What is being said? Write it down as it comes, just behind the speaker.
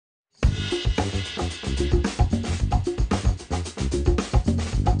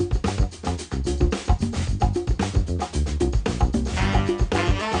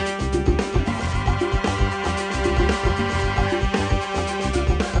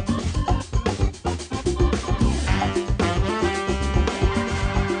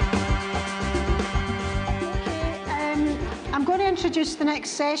introduce the next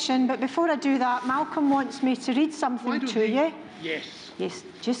session, but before I do that, Malcolm wants me to read something to you. Yes. Yes,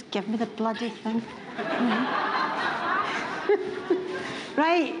 just give me the bloody thing.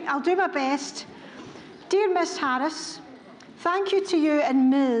 Right, I'll do my best. Dear Miss Harris, thank you to you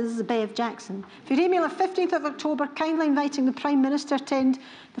and Ms. Bev Jackson for your email of 15th of October kindly inviting the Prime Minister to attend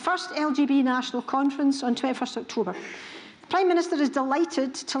the first LGB National Conference on 21st October. The Prime Minister is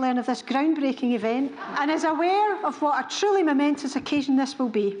delighted to learn of this groundbreaking event and is aware of what a truly momentous occasion this will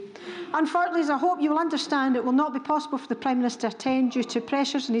be. Unfortunately, as I hope you will understand, it will not be possible for the Prime Minister to attend due to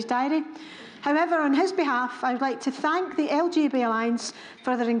pressures in his diary. However, on his behalf, I would like to thank the LGBT Alliance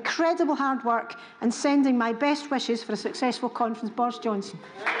for their incredible hard work and sending my best wishes for a successful conference. Boris Johnson.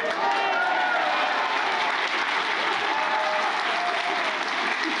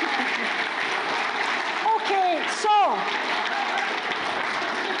 Okay, so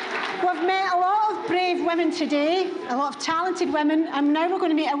we've met a lot of brave women today, a lot of talented women, and now we're going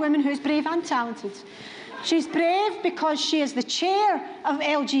to meet a woman who's brave and talented. She's brave because she is the chair of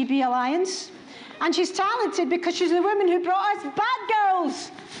LGB Alliance, and she's talented because she's the woman who brought us Batgirls.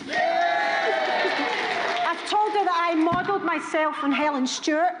 I've told her that I modelled myself on Helen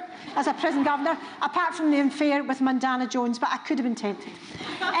Stewart as a prison governor, apart from the affair with Mandana Jones, but I could have been tempted.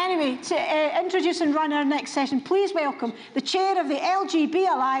 Anyway, to introduce and run our next session, please welcome the chair of the LGB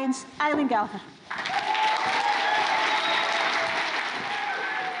Alliance, Eileen Gallagher.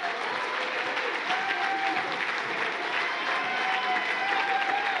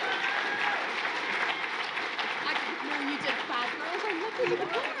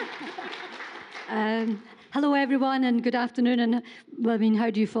 Hello, everyone, and good afternoon. And well, I mean, how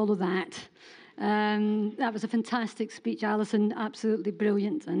do you follow that? That was a fantastic speech, Alison. Absolutely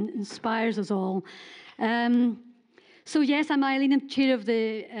brilliant and inspires us all. So yes, I'm Eileen. I'm chair of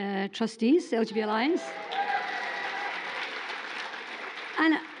the trustees, LGBT Alliance.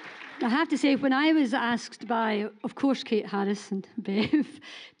 And I have to say, when I was asked by, of course, Kate Harris and Bev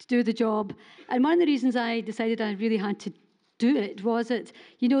to do the job, and one of the reasons I decided I really had to do it was that,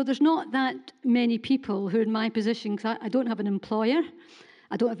 you know, there's not that many people who are in my position, because I don't have an employer,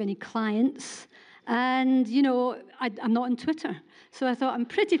 I don't have any clients, and, you know, I'm not on Twitter. So I thought I'm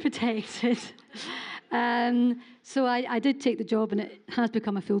pretty protected. So I did take the job, and it has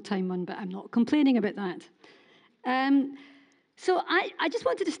become a full-time one, but I'm not complaining about that. So I just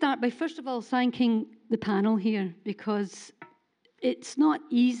wanted to start by, first of all, thanking the panel here, because it's not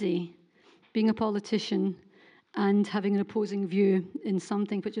easy being a politician and having an opposing view in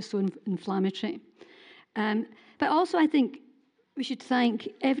something which is so inflammatory. But also, I think we should thank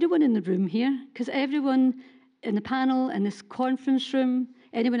everyone in the room here, because everyone in the panel, in this conference room,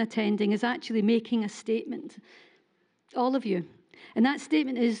 anyone attending is actually making a statement. All of you. And that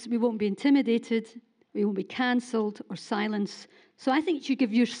statement is, we won't be intimidated, we won't be cancelled or silenced. So I think you should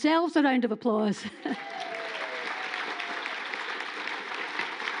give yourselves a round of applause.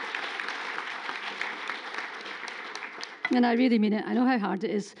 And I really mean it. I know how hard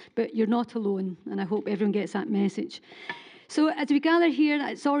it is, but you're not alone, and I hope everyone gets that message. So as we gather here,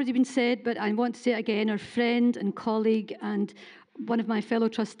 it's already been said, but I want to say it again, our friend and colleague and one of my fellow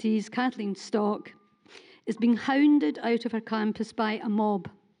trustees, Kathleen Stock, is being hounded out of her campus by a mob.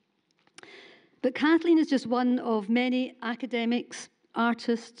 But Kathleen is just one of many academics,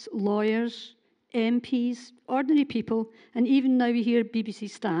 artists, lawyers, MPs, ordinary people, and even now we hear BBC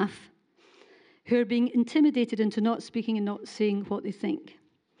staff, who are being intimidated into not speaking and not saying what they think.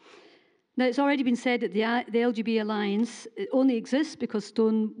 Now, it's already been said that the LGB Alliance only exists because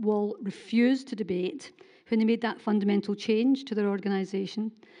Stonewall refused to debate when they made that fundamental change to their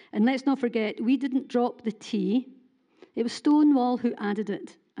organisation. And let's not forget, we didn't drop the T. It was Stonewall who added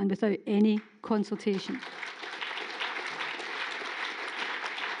it, and without any consultation.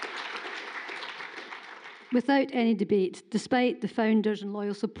 Without any debate, despite the founders and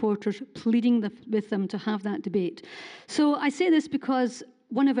loyal supporters pleading with them to have that debate. So I say this because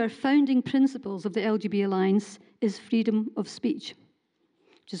one of our founding principles of the LGB Alliance is freedom of speech,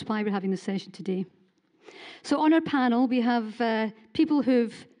 which is why we're having this session today. So on our panel, we have people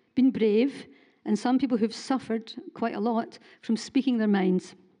who've been brave and some people who've suffered quite a lot from speaking their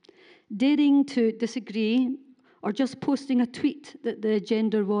minds, daring to disagree, or just posting a tweet that the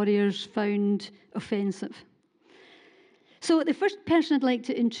gender warriors found offensive. So the first person I'd like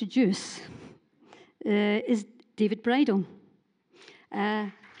to introduce is David Bridle.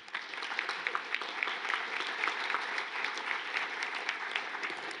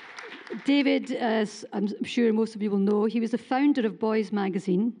 David, as I'm sure most of you will know, he was the founder of Boys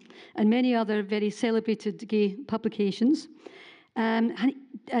magazine and many other very celebrated gay publications.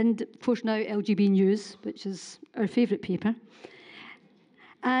 And of course now LGB News, which is our favourite paper.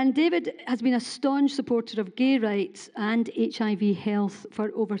 And David has been a staunch supporter of gay rights and HIV health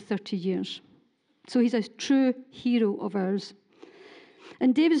for over 30 years. So he's a true hero of ours.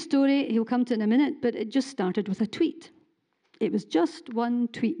 And David's story, he'll come to in a minute, but it just started with a tweet. It was just one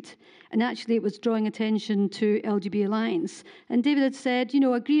tweet. And actually, it was drawing attention to LGBT Alliance. And David had said,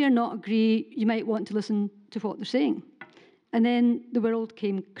 agree or not agree, you might want to listen to what they're saying. And then the world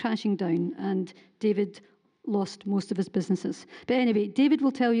came crashing down, and David lost most of his businesses. But anyway, David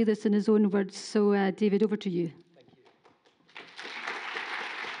will tell you this in his own words. So, David, over to you. Thank you.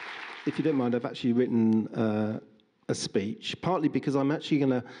 If you don't mind, I've actually written a speech, partly because I'm actually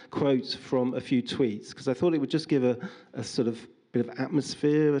going to quote from a few tweets, because I thought it would just give a sort of bit of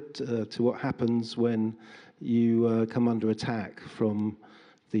atmosphere to what happens when you come under attack from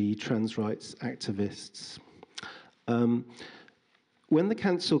the trans rights activists. When the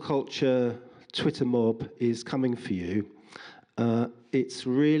cancel culture Twitter mob is coming for you, it's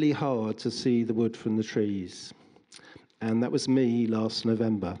really hard to see the wood from the trees. And that was me last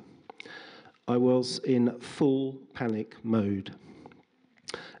November. I was in full panic mode.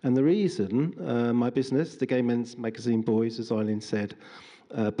 And the reason, my business, the gay men's magazine Boys, as Eileen said,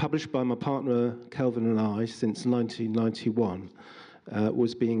 published by my partner Kelvin and I since 1991,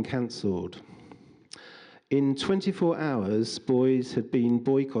 was being cancelled. In 24 hours, Boys had been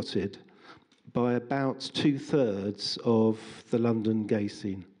boycotted by about 2/3 of the London gay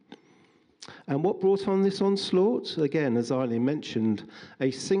scene. And what brought on this onslaught? Again, as Eileen mentioned,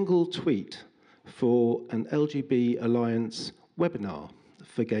 a single tweet for an LGBT Alliance webinar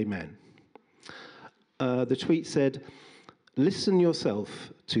for gay men. The tweet said, "Listen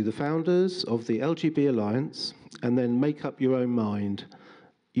yourself to the founders of the LGBT Alliance and then make up your own mind.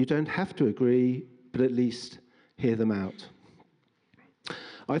 You don't have to agree, but at least hear them out."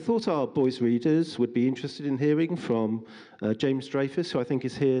 I thought our Boys readers would be interested in hearing from James Dreyfus, who I think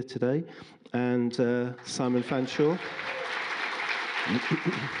is here today, and Simon Fanshawe,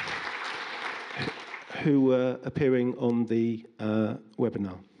 who were appearing on the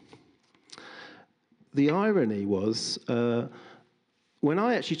webinar. The irony was, when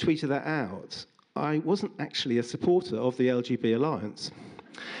I actually tweeted that out, I wasn't actually a supporter of the LGBT Alliance.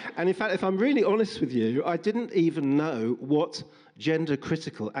 And in fact, if I'm really honest with you, I didn't even know what gender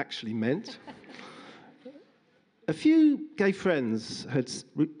critical actually meant. A few gay friends had,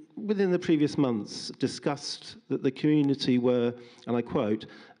 within the previous months, discussed that the community were, and I quote,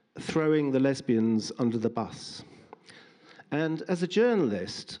 throwing the lesbians under the bus. And as a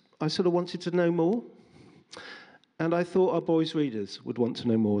journalist, I sort of wanted to know more. And I thought our Boys readers would want to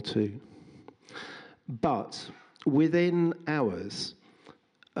know more too. But within hours,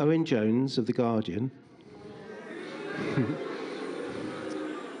 Owen Jones of The Guardian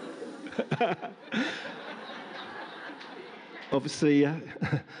obviously,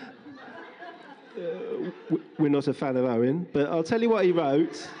 we're not a fan of Owen, but I'll tell you what he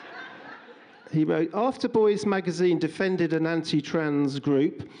wrote. He wrote, "After Boys magazine defended an anti-trans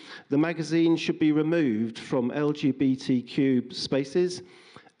group, the magazine should be removed from LGBTQ spaces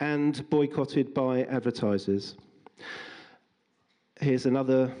and boycotted by advertisers." Here's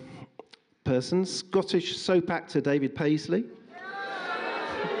another person, Scottish soap actor David Paisley.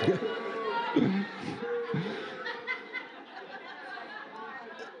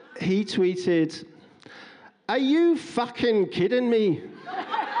 He tweeted, "Are you fucking kidding me?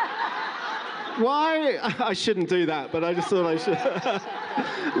 Why?" I shouldn't do that, but I just thought I should.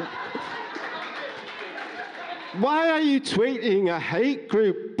 "Why are you tweeting a hate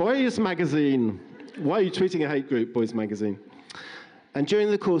group Boys magazine? Why are you tweeting a hate group Boys magazine?" And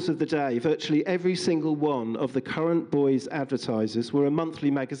during the course of the day, virtually every single one of the current Boys advertisers, we're a monthly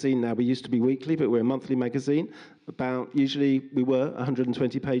magazine now. We used to be weekly, but we're a monthly magazine. Usually we were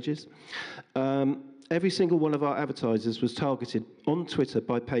 120 pages. Every single one of our advertisers was targeted on Twitter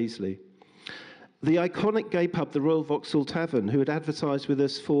by Paisley. The iconic gay pub, the Royal Vauxhall Tavern, who had advertised with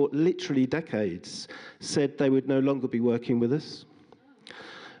us for literally decades, said they would no longer be working with us.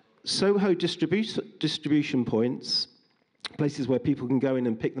 Soho distribution points, places where people can go in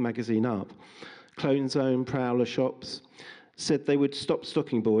and pick the magazine up, Clone Zone, Prowler shops, said they would stop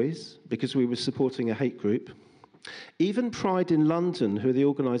stocking Boys because we were supporting a hate group. Even Pride in London, who are the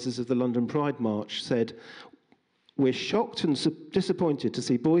organisers of the London Pride March, said, "We're shocked and disappointed to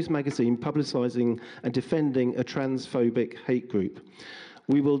see Boys magazine publicising and defending a transphobic hate group.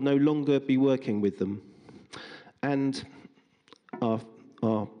 We will no longer be working with them." And our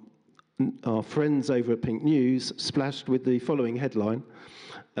friends over at Pink News splashed with the following headline,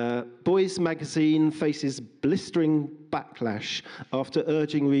 Boys magazine faces blistering backlash after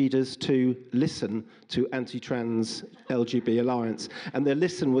urging readers to listen to anti-trans LGB Alliance. And their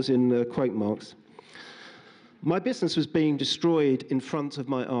listen was in quote marks. My business was being destroyed in front of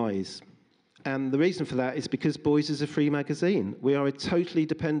my eyes. And the reason for that is because Boys is a free magazine. We are totally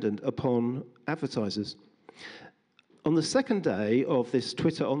dependent upon advertisers. On the second day of this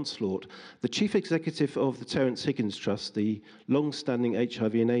Twitter onslaught, the chief executive of the Terence Higgins Trust, the long-standing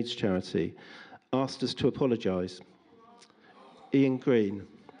HIV and AIDS charity, asked us to apologise. Ian Green.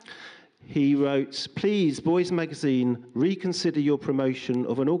 He wrote, "Please, Boys Magazine, reconsider your promotion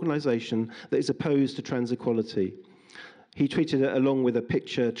of an organisation that is opposed to trans equality." He tweeted it along with a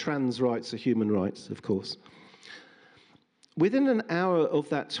picture, "Trans rights are human rights," of course. Within an hour of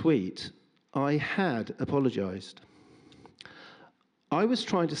that tweet, I had apologised. I was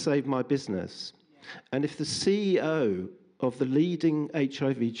trying to save my business, and if the CEO of the leading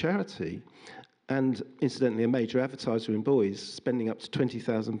HIV charity, and incidentally a major advertiser in Boys, spending up to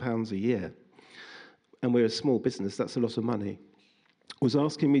 £20,000 a year, and we're a small business, that's a lot of money, was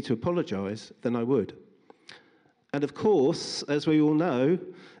asking me to apologise, then I would. And of course, as we all know,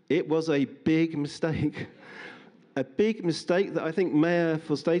 it was a big mistake. A big mistake that I think Mayor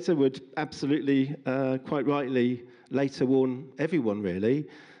Forstater would absolutely, quite rightly, later warn everyone, really,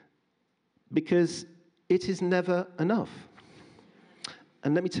 because it is never enough.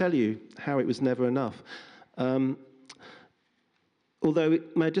 And let me tell you how it was never enough. Although,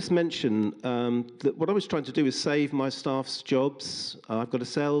 may I just mention that what I was trying to do is save my staff's jobs. I've got a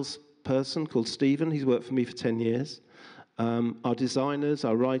salesperson called Stephen. He's worked for me for 10 years. Our designers,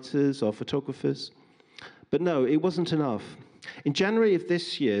 our writers, our photographers. But no, it wasn't enough. In January of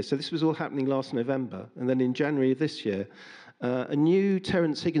this year, so this was all happening last November, and then in January of this year, a new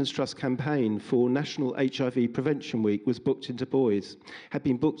Terence Higgins Trust campaign for National HIV Prevention Week was booked into Boys, had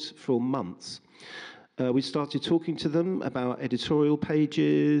been booked for months. We started talking to them about editorial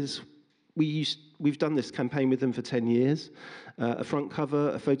pages. We've done this campaign with them for 10 years, a front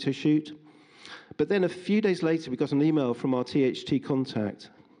cover, a photo shoot. But then a few days later, we got an email from our THT contact.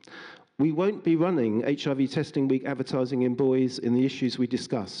 We won't be running HIV Testing Week advertising in Boys in the issues we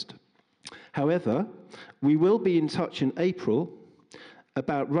discussed. However, we will be in touch in April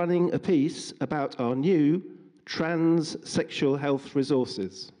about running a piece about our new trans sexual health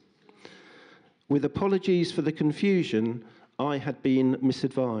resources. With apologies for the confusion, I had been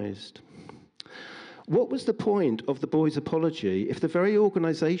misadvised. What was the point of the Boys' apology if the very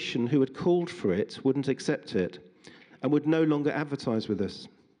organisation who had called for it wouldn't accept it and would no longer advertise with us,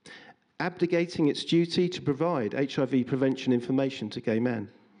 abdicating its duty to provide HIV prevention information to gay men?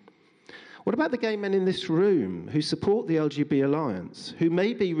 What about the gay men in this room who support the LGB Alliance, who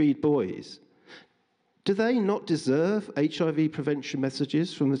maybe read Boys? Do they not deserve HIV prevention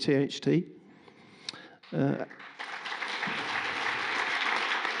messages from the THT?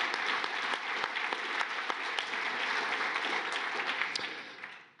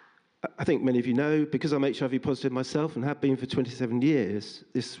 I think many of you know, because I'm HIV positive myself and have been for 27 years,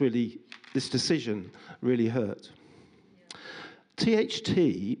 this decision really hurt.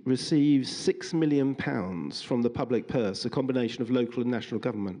 THT receives £6 million from the public purse, a combination of local and national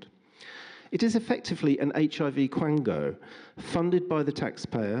government. It is effectively an HIV quango, funded by the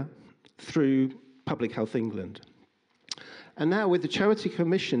taxpayer through Public Health England. And now with the Charity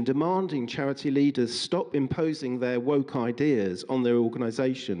Commission demanding charity leaders stop imposing their woke ideas on their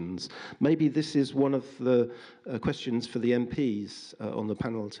organisations, maybe this is one of the questions for the MPs on the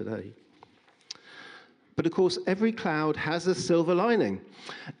panel today. But of course, every cloud has a silver lining.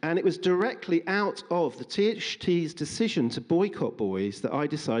 And it was directly out of the THT's decision to boycott Boys that I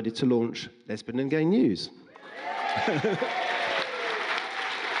decided to launch Lesbian and Gay News.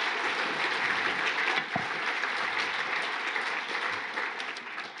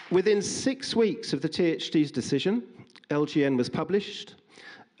 Within 6 weeks of the THT's decision, LGN was published,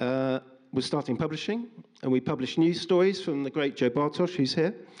 was starting publishing, and we published news stories from the great Joe Bartosh, who's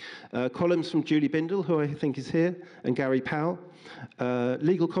here, columns from Julie Bindel, who I think is here, and Gary Powell,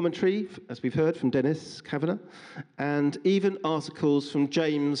 legal commentary, as we've heard, from Dennis Kavanagh, and even articles from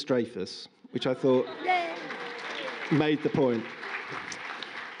James Dreyfus, which I thought made the point.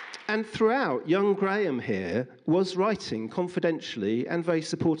 And throughout, young Graham here was writing confidentially and very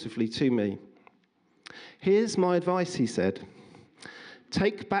supportively to me. Here's my advice, he said.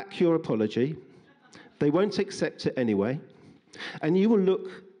 Take back your apology. They won't accept it anyway. And you will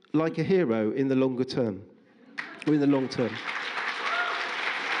look like a hero in the longer term, or in the long term.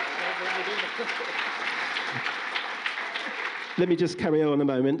 Let me just carry on a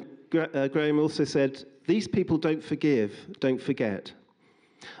moment. Graham also said, these people don't forgive, don't forget.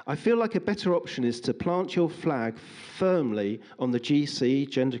 I feel like a better option is to plant your flag firmly on the GC,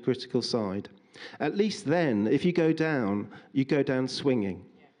 gender critical side. At least then, if you go down swinging.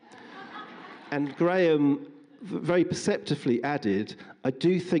 And Graham very perceptively added, I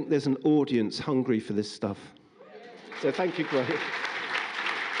do think there's an audience hungry for this stuff. So thank you, Graham.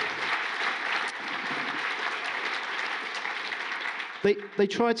 They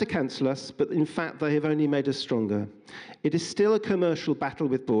tried to cancel us, but in fact they have only made us stronger. It is still a commercial battle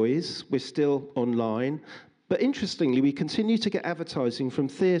with boys. We're still online. But interestingly, we continue to get advertising from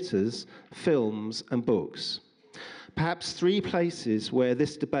theatres, films and books. Perhaps 3 places where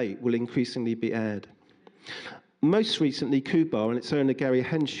this debate will increasingly be aired. Most recently, Kubar and its owner Gary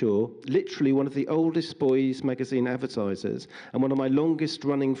Henshaw, literally one of the oldest boys magazine advertisers and one of my longest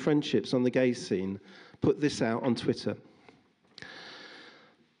running friendships on the gay scene, put this out on Twitter.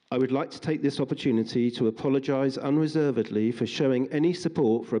 I would like to take this opportunity to apologise unreservedly for showing any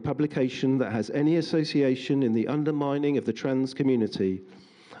support for a publication that has any association in the undermining of the trans community.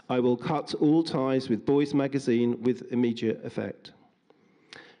 I will cut all ties with Boys Magazine with immediate effect.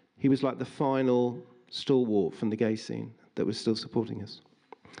 He was like the final stalwart from the gay scene that was still supporting us,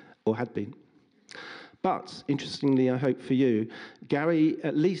 or had been. But, interestingly, I hope for you, Gary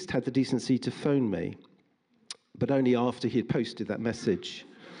at least had the decency to phone me, but only after he had posted that message.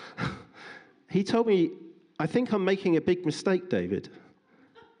 He told me, I think I'm making a big mistake, David,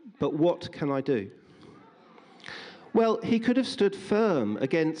 but what can I do? Well, he could have stood firm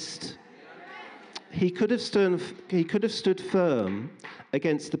against the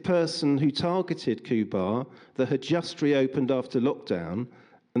person who targeted Kubar that had just reopened after lockdown,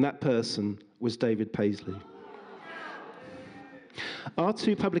 and that person was David Paisley. Our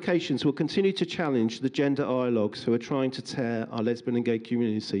 2 publications will continue to challenge the gender ideologues who are trying to tear our lesbian and gay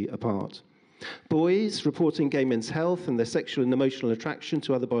community apart. Boys reporting gay men's health and their sexual and emotional attraction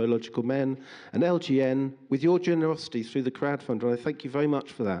to other biological men, and LGN, with your generosity through the crowdfunder, and I thank you very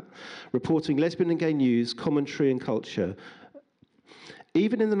much for that, reporting lesbian and gay news, commentary and culture.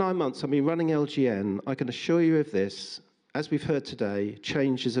 Even in the 9 months I've been running LGN, I can assure you of this, as we've heard today,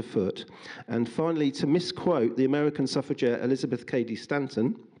 change is afoot. And finally, to misquote the American suffragette Elizabeth Cady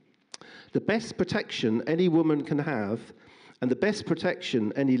Stanton, the best protection any woman can have, and the best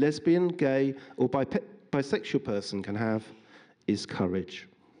protection any lesbian, gay, or bisexual person can have, is courage.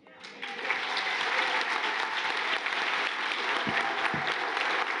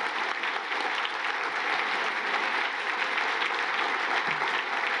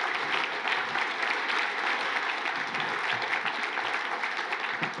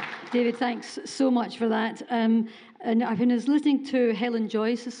 David, thanks so much for that. And I was listening to Helen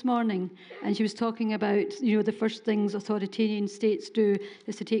Joyce this morning, and she was talking about, the first things authoritarian states do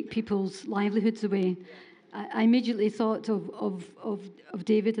is to take people's livelihoods away. I immediately thought of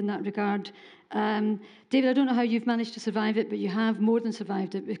David in that regard. David, I don't know how you've managed to survive it, but you have more than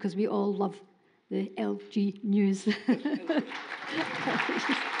survived it, because we all love the LG news.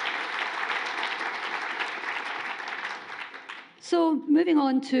 So, moving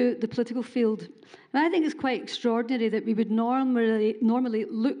on to the political field, I think it's quite extraordinary that we would normally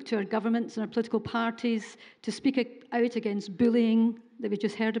look to our governments and our political parties to speak out against bullying that we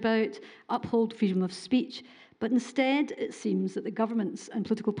just heard about, uphold freedom of speech, but instead it seems that the governments and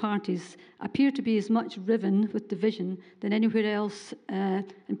political parties appear to be as much riven with division than anywhere else,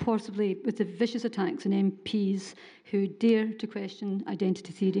 and possibly with the vicious attacks on MPs who dare to question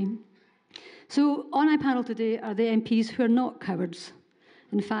identity theory. So on our panel today are the MPs who are not cowards.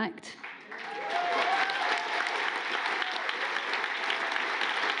 In fact,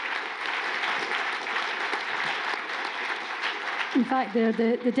 they're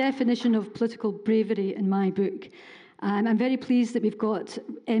the definition of political bravery in my book. I'm very pleased that we've got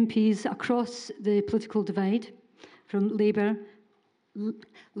MPs across the political divide, from Labour,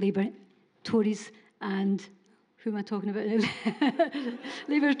 Tories, and who am I talking about now?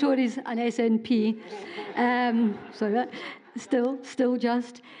 Labour, Tories, and SNP. Sorry, still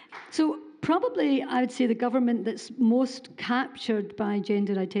just. So probably I would say the government that's most captured by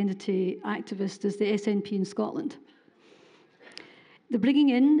gender identity activists is the SNP in Scotland. They're bringing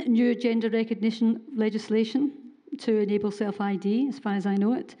in new gender recognition legislation to enable self-ID, as far as I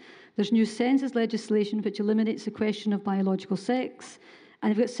know it. There's new census legislation which eliminates the question of biological sex. And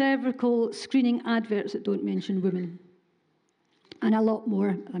we've got several screening adverts that don't mention women. And a lot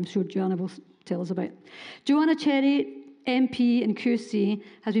more, I'm sure Joanna will tell us about. Joanna Cherry, MP and QC,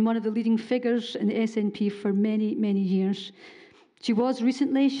 has been one of the leading figures in the SNP for many, many years. She was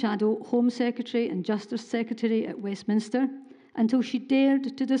recently Shadow Home Secretary and Justice Secretary at Westminster, until she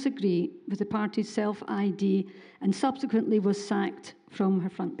dared to disagree with the party's self-ID and subsequently was sacked from her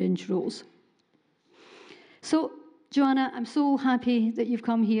front bench roles. So, Joanna, I'm so happy that you've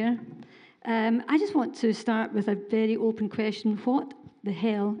come here. I just want to start with a very open question. What the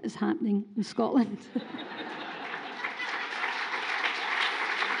hell is happening in Scotland?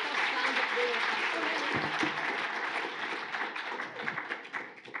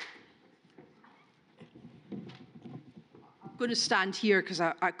 I'm going to stand here because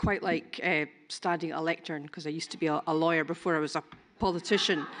I quite like standing at a lectern because I used to be a lawyer before I was a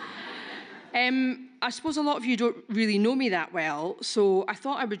politician. I suppose a lot of you don't really know me that well, so I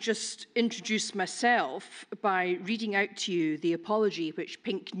thought I would just introduce myself by reading out to you the apology which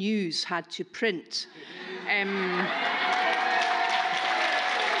Pink News had to print.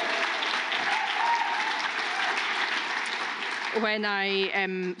 When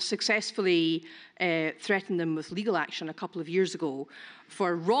I successfully threatened them with legal action a couple of years ago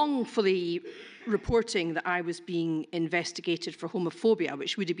for wrongfully reporting that I was being investigated for homophobia,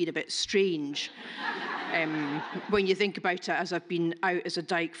 which would have been a bit strange when you think about it, as I've been out as a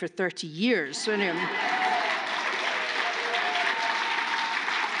dyke for 30 years. So anyway,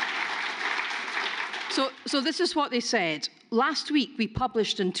 So this is what they said. Last week, we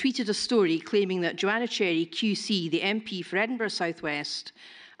published and tweeted a story claiming that Joanna Cherry, QC, the MP for Edinburgh South West,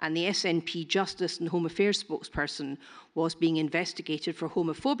 and the SNP Justice and Home Affairs spokesperson, was being investigated for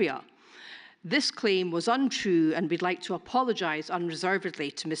homophobia. This claim was untrue, and we'd like to apologise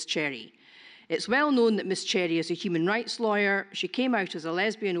unreservedly to Miss Cherry. It's well known that Miss Cherry is a human rights lawyer. She came out as a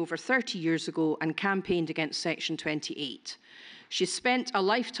lesbian over 30 years ago and campaigned against Section 28. She spent a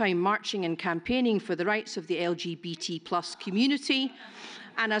lifetime marching and campaigning for the rights of the LGBT+ community,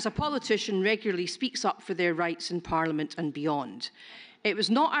 and as a politician regularly speaks up for their rights in Parliament and beyond. It was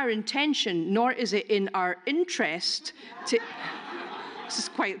not our intention, nor is it in our interest to... This is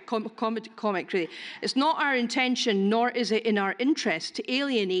quite comic, really. It's not our intention, nor is it in our interest to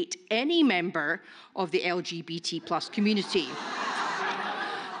alienate any member of the LGBT+ community.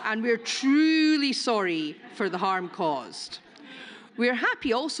 And we're truly sorry for the harm caused. We're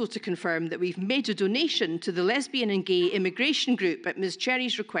happy also to confirm that we've made a donation to the Lesbian and Gay immigration group at Ms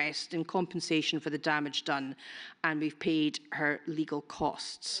Cherry's request in compensation for the damage done, and we've paid her legal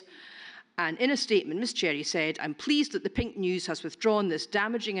costs. And in a statement, Ms Cherry said, "I'm pleased that the Pink News has withdrawn this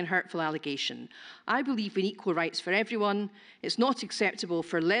damaging and hurtful allegation. I believe in equal rights for everyone. It's not acceptable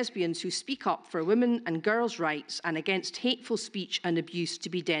for lesbians who speak up for women and girls' rights and against hateful speech and abuse to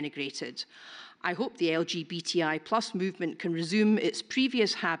be denigrated. I hope the LGBTI+ movement can resume its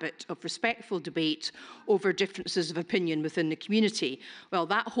previous habit of respectful debate over differences of opinion within the community." Well,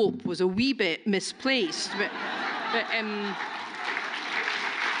 that hope was a wee bit misplaced, but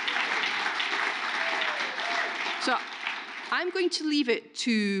so I'm going to leave it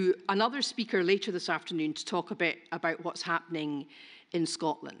to another speaker later this afternoon to talk a bit about what's happening in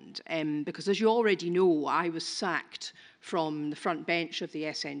Scotland, because as you already know, I was sacked from the front bench of the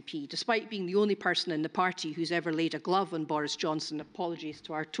SNP, despite being the only person in the party who's ever laid a glove on Boris Johnson. Apologies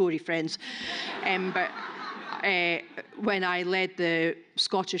to our Tory friends. When I led the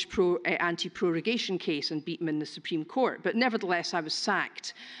Scottish anti-prorogation case and beat him in the Supreme Court. But nevertheless, I was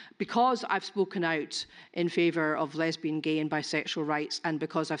sacked because I've spoken out in favour of lesbian, gay and bisexual rights, and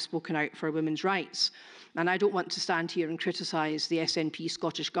because I've spoken out for women's rights. And I don't want to stand here and criticise the SNP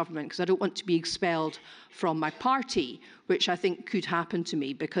Scottish Government because I don't want to be expelled from my party, which I think could happen to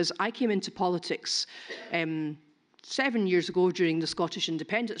me, because I came into politics 7 years ago during the Scottish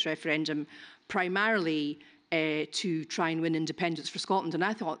independence referendum, primarily to try and win independence for Scotland, and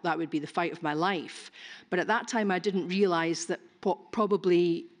I thought that would be the fight of my life. But at that time, I didn't realise that what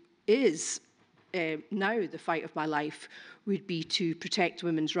probably is now the fight of my life would be to protect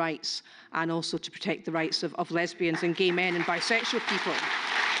women's rights and also to protect the rights of lesbians and gay men and bisexual people.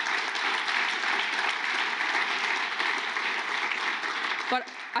 But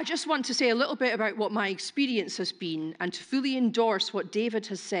I just want to say a little bit about what my experience has been and to fully endorse what David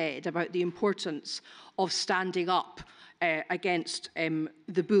has said about the importance of standing up against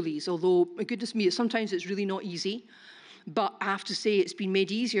the bullies, although, goodness me, sometimes it's really not easy. But I have to say it's been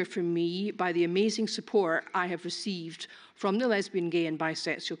made easier for me by the amazing support I have received from the lesbian, gay and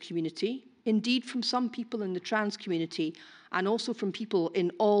bisexual community, indeed from some people in the trans community, and also from people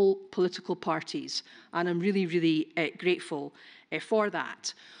in all political parties. And I'm really, really grateful for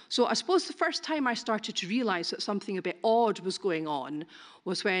that. So I suppose the first time I started to realise that something a bit odd was going on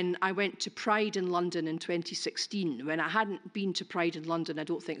was when I went to Pride in London in 2016, when I hadn't been to Pride in London, I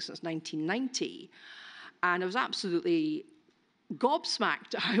don't think, since 1990. And I was absolutely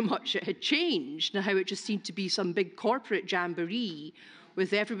gobsmacked at how much it had changed and how it just seemed to be some big corporate jamboree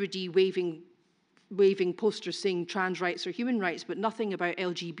with everybody waving posters saying trans rights or human rights, but nothing about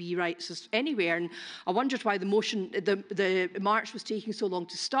LGB rights anywhere. And I wondered why the march was taking so long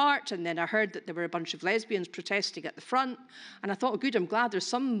to start. And then I heard that there were a bunch of lesbians protesting at the front. And I thought, oh, good, I'm glad there's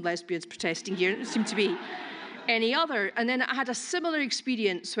some lesbians protesting here. It didn't seem to be any other. And then I had a similar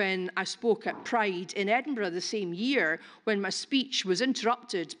experience when I spoke at Pride in Edinburgh the same year, when my speech was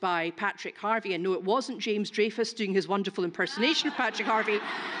interrupted by Patrick Harvey. And no, it wasn't James Dreyfus doing his wonderful impersonation of Patrick Harvey.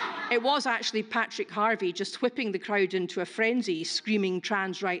 It was actually Patrick Harvey just whipping the crowd into a frenzy, screaming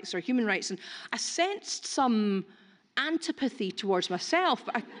trans rights or human rights. And I sensed some antipathy towards myself,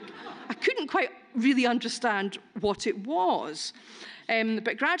 but I couldn't quite really understand what it was.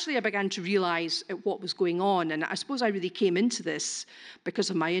 But gradually I began to realise what was going on. And I suppose I really came into this because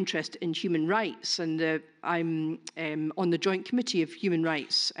of my interest in human rights. And I'm on the Joint Committee of Human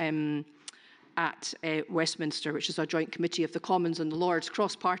Rights at Westminster, which is a joint committee of the Commons and the Lords,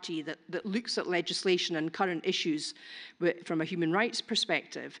 cross-party, that looks at legislation and current issues from a human rights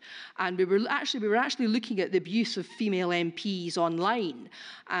perspective. And we were actually looking at the abuse of female MPs online.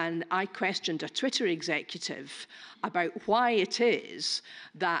 And I questioned a Twitter executive about why it is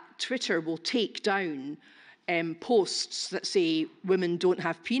that Twitter will take down posts that say women don't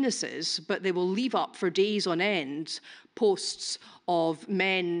have penises, but they will leave up for days on end posts of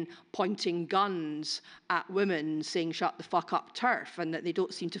men pointing guns at women saying shut the fuck up turf, and that they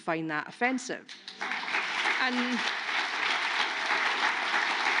don't seem to find that offensive. And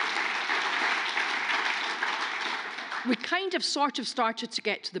we kind of sort of started to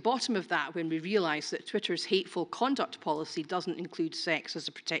get to the bottom of that when we realised that Twitter's hateful conduct policy doesn't include sex as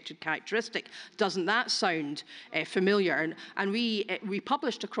a protected characteristic. Doesn't that sound familiar? And we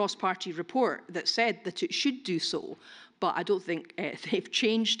published a cross-party report that said that it should do so, but I don't think they've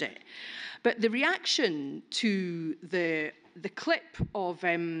changed it. But the reaction to the clip of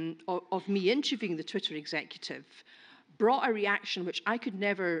me interviewing the Twitter executive brought a reaction which I could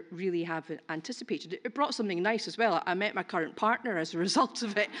never really have anticipated. It brought something nice as well. I met my current partner as a result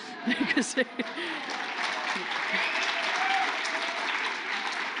of it.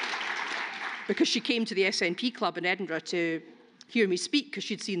 Because she came to the SNP club in Edinburgh to hear me speak because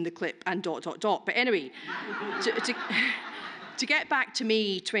she'd seen the clip and ... But anyway, to get back to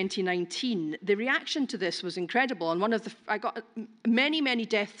May 2019, the reaction to this was incredible. And I got many, many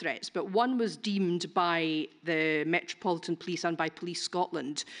death threats, but one was deemed by the Metropolitan Police and by Police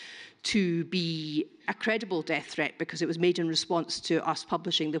Scotland to be a credible death threat because it was made in response to us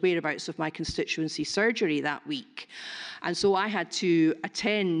publishing the whereabouts of my constituency surgery that week. And so I had to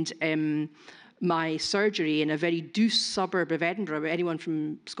attend my surgery in a very douce suburb of Edinburgh. Anyone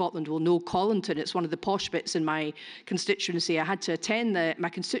from Scotland will know Collington. It's one of the posh bits in my constituency. I had to attend my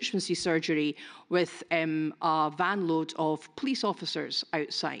constituency surgery with a van load of police officers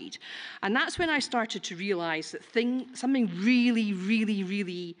outside. And that's when I started to realise that something really, really,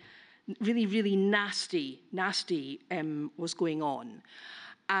 really, really, really nasty was going on.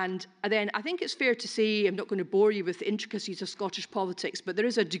 And then I think it's fair to say, I'm not going to bore you with the intricacies of Scottish politics, but there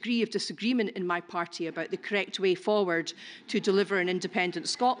is a degree of disagreement in my party about the correct way forward to deliver an independent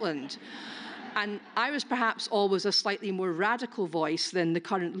Scotland. And I was perhaps always a slightly more radical voice than the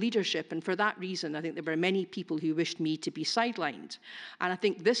current leadership. And for that reason, I think there were many people who wished me to be sidelined. And I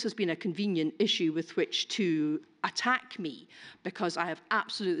think this has been a convenient issue with which to attack me, because I have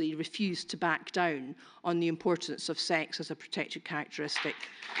absolutely refused to back down on the importance of sex as a protected characteristic.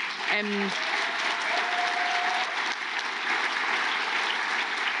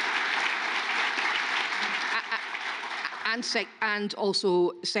 And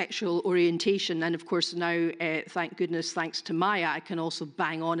also sexual orientation. And of course now, thank goodness, thanks to Maya, I can also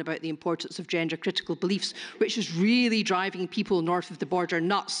bang on about the importance of gender critical beliefs, which is really driving people north of the border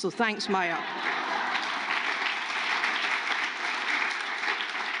nuts. So thanks, Maya.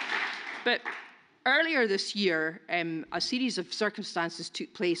 But earlier this year, a series of circumstances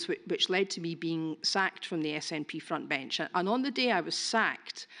took place which led to me being sacked from the SNP front bench. And on the day I was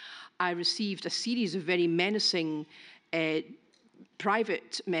sacked, I received a series of very menacing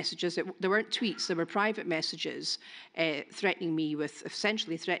private messages. There weren't tweets, there were private messages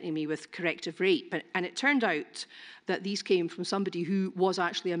essentially threatening me with corrective rape. And it turned out that these came from somebody who was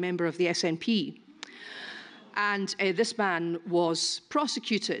actually a member of the SNP. And this man was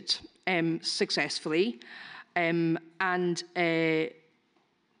prosecuted successfully. And I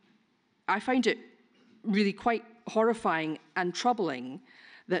find it really quite horrifying and troubling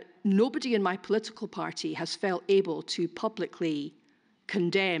that nobody in my political party has felt able to publicly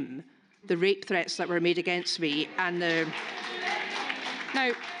condemn the rape threats that were made against me and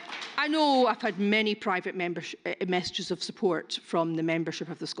Now, I know I've had many private messages of support from the membership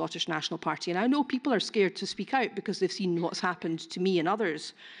of the Scottish National Party, and I know people are scared to speak out because they've seen what's happened to me and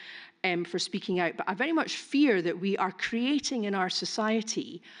others for speaking out. But I very much fear that we are creating in our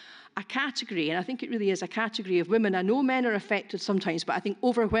society a category, and I think it really is a category of women. I know men are affected sometimes, but I think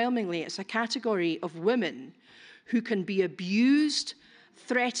overwhelmingly it's a category of women who can be abused,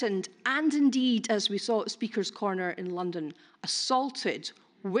 threatened, and indeed, as we saw at Speaker's Corner in London, assaulted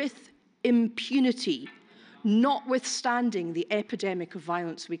with impunity, notwithstanding the epidemic of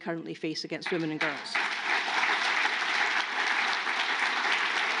violence we currently face against women and girls.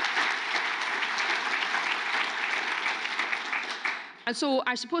 And so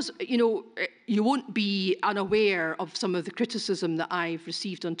I suppose, you won't be unaware of some of the criticism that I've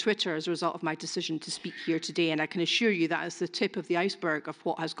received on Twitter as a result of my decision to speak here today. And I can assure you that is the tip of the iceberg of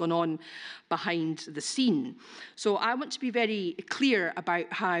what has gone on behind the scene. So I want to be very clear about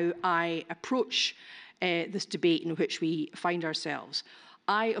how I approach this debate in which we find ourselves.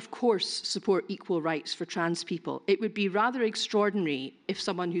 I, of course, support equal rights for trans people. It would be rather extraordinary if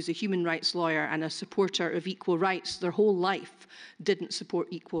someone who's a human rights lawyer and a supporter of equal rights their whole life didn't support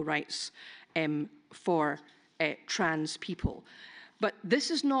equal rights for trans people. But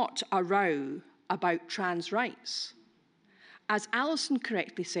this is not a row about trans rights. As Alison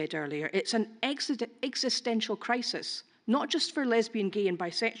correctly said earlier, it's an existential crisis, not just for lesbian, gay and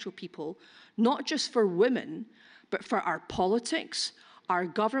bisexual people, not just for women, but for our politics, our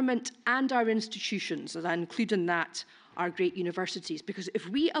government and our institutions, and I include in that our great universities. Because if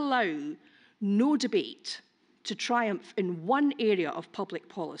we allow no debate to triumph in one area of public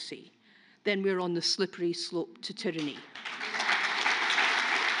policy, then we're on the slippery slope to tyranny.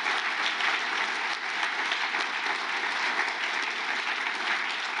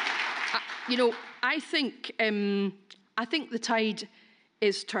 I think the tide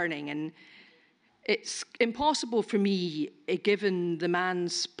is turning, and it's impossible for me, given the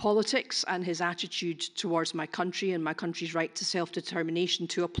man's politics and his attitude towards my country and my country's right to self-determination,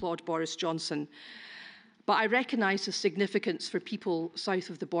 to applaud Boris Johnson. But I recognise the significance for people south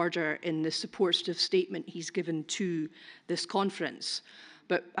of the border in the supportive statement he's given to this conference.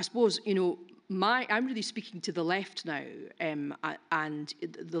 But I suppose, I'm really speaking to the left now, and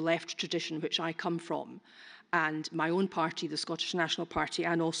the left tradition which I come from, and my own party, the Scottish National Party,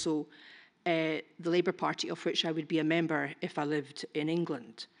 and also the Labour Party, of which I would be a member if I lived in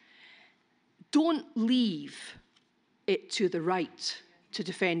England. Don't leave it to the right to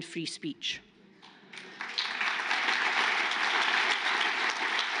defend free speech.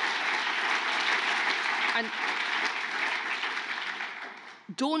 And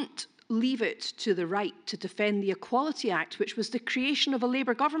don't leave it to the right to defend the Equality Act, which was the creation of a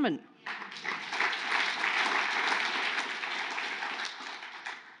Labour government.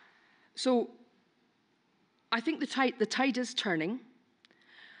 So I think the tide is turning,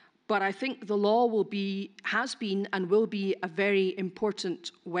 but I think the law has been and will be a very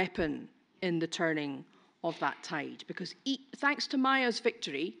important weapon in the turning of that tide, because thanks to Maya's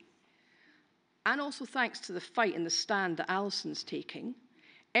victory, and also thanks to the fight and the stand that Alison's taking,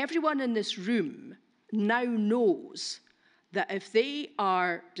 everyone in this room now knows that if they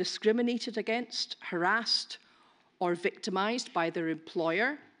are discriminated against, harassed, or victimised by their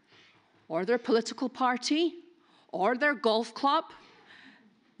employer, or their political party, or their golf club,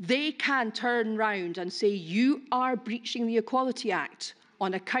 they can turn round and say, you are breaching the Equality Act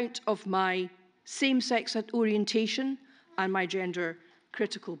on account of my same-sex orientation and my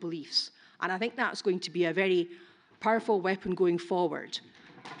gender-critical beliefs. And I think that's going to be a very powerful weapon going forward.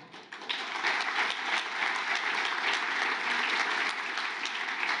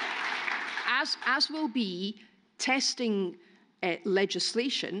 As will be testing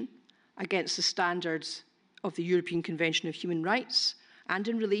legislation against the standards of the European Convention of Human Rights, and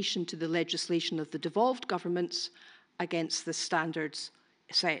in relation to the legislation of the devolved governments against the standards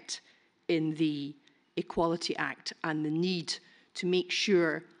set in the Equality Act, and the need to make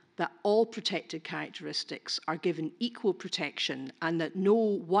sure that all protected characteristics are given equal protection, and that no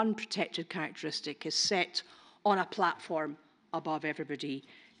one protected characteristic is set on a platform above everybody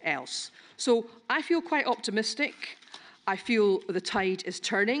else. So I feel quite optimistic. I feel the tide is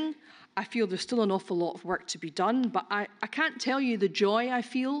turning. I feel there's still an awful lot of work to be done, but I can't tell you the joy I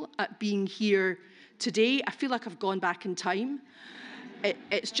feel at being here today. I feel like I've gone back in time.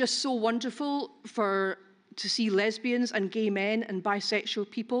 It's just so wonderful to see lesbians and gay men and bisexual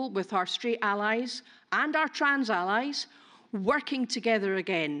people with our straight allies and our trans allies working together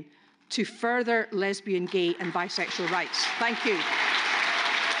again to further lesbian, gay and bisexual rights. Thank you.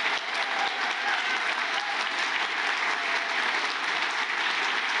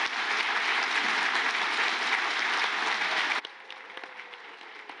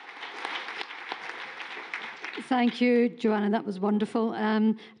 Thank you, Joanna. That was wonderful.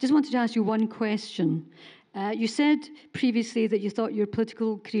 I just wanted to ask you one question. You said previously that you thought your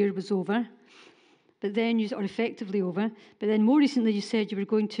political career was over, but then or effectively over, but then more recently you said you were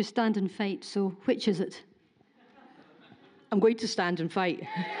going to stand and fight. So which is it? I'm going to stand and fight.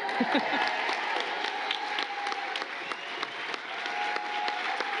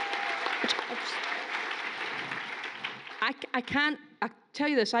 I tell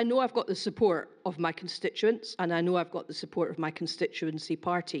you this, I know I've got the support of my constituents, and I know I've got the support of my constituency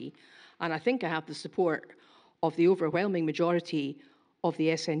party, and I think I have the support of the overwhelming majority of the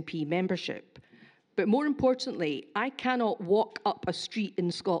SNP membership. But more importantly, I cannot walk up a street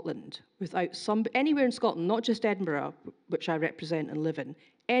in Scotland without anywhere in Scotland, not just Edinburgh, which I represent and live in,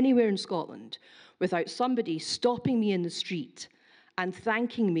 anywhere in Scotland, without somebody stopping me in the street and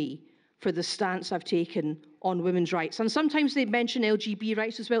thanking me for the stance I've taken on women's rights. And sometimes they mention LGBT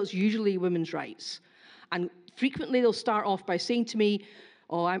rights as well. It's usually women's rights. And frequently they'll start off by saying to me,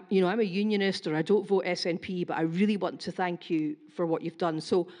 oh, I'm a unionist, or I don't vote SNP, but I really want to thank you for what you've done.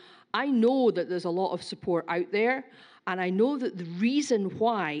 So I know that there's a lot of support out there, and I know that the reason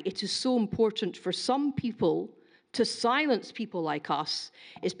why it is so important for some people to silence people like us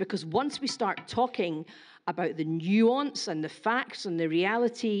is because once we start talking about the nuance and the facts and the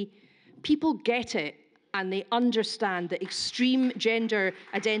reality, people get it, and they understand that extreme gender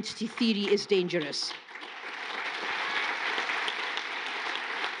identity theory is dangerous.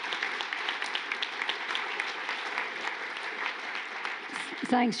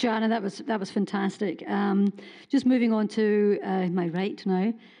 Thanks, Joanna. That was fantastic. Just moving on to my right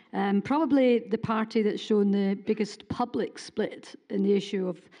now. Probably the party that's shown the biggest public split in the issue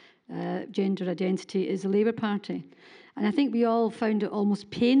of gender identity is the Labour Party. And I think we all found it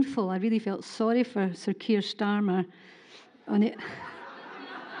almost painful. I really felt sorry for Sir Keir Starmer on it.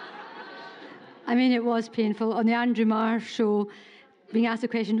 I mean, it was painful. On the Andrew Marr show, being asked the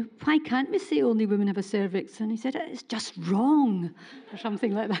question, why can't we say only women have a cervix? And he said, it's just wrong, or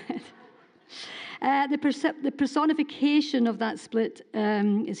something like that. The personification of that split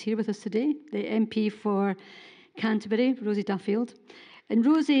is here with us today, the MP for Canterbury, Rosie Duffield. And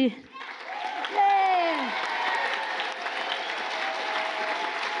Rosie... Yay!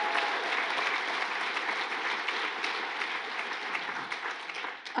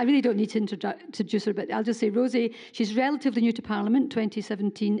 I really don't need to introduce her, but I'll just say Rosie, she's relatively new to Parliament,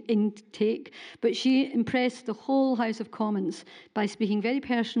 2017 intake, but she impressed the whole House of Commons by speaking very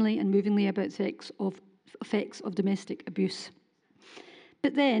personally and movingly about effects of domestic abuse.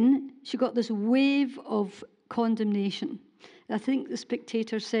 But then she got this wave of condemnation. I think the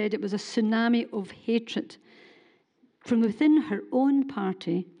Spectator said it was a tsunami of hatred from within her own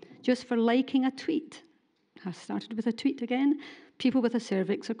party just for liking a tweet. I started with a tweet again. People with a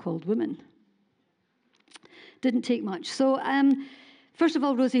cervix are called women. Didn't take much. So first of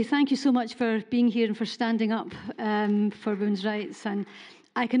all, Rosie, thank you so much for being here and for standing up for women's rights. And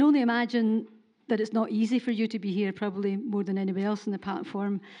I can only imagine that it's not easy for you to be here, probably more than anybody else on the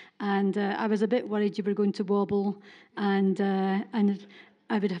platform. And I was a bit worried you were going to wobble and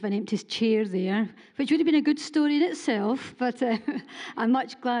I would have an empty chair there, which would have been a good story in itself. But I'm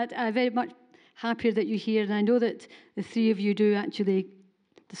very much happier that you're here, and I know that the three of you do actually,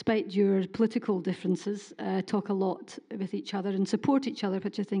 despite your political differences, talk a lot with each other and support each other,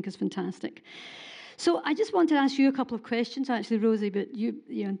 which I think is fantastic. So I just wanted to ask you a couple of questions, actually, Rosie, but you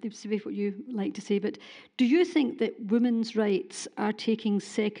say what you like to say. But do you think that women's rights are taking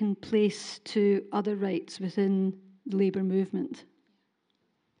second place to other rights within the Labour movement?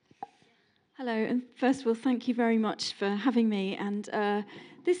 Hello, and first of all, thank you very much for having me. And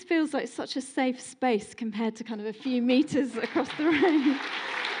this feels like such a safe space compared to kind of a few metres across the room.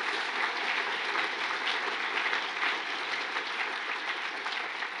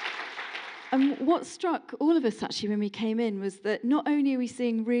 And what struck all of us actually when we came in was that not only are we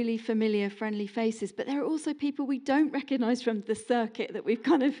seeing really familiar, friendly faces, but there are also people we don't recognise from the circuit that we've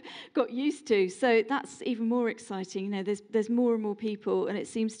kind of got used to. So that's even more exciting. You know, there's more and more people, and it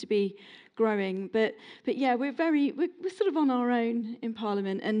seems to be growing. But yeah, we're sort of on our own in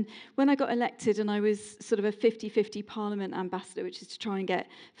Parliament. And when I got elected, and I was sort of a 50-50 Parliament ambassador, which is to try and get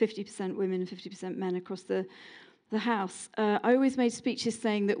 50% women and 50% men across the House, I always made speeches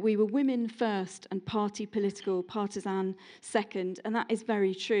saying that we were women first and partisan second, and that is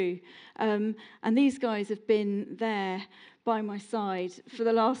very true. And these guys have been there by my side for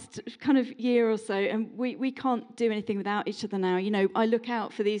the last kind of year or so, and we can't do anything without each other now. You know, I look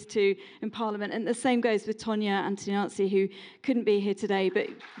out for these two in Parliament, and the same goes with Tonya Antoniazzi, who couldn't be here today, but...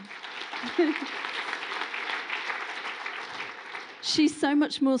 she's so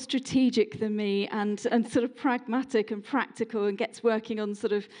much more strategic than me and sort of pragmatic and practical and gets working on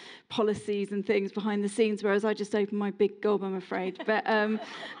sort of policies and things behind the scenes, whereas I just open my big gob, I'm afraid. But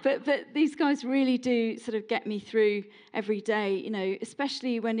these guys really do sort of get me through every day, you know,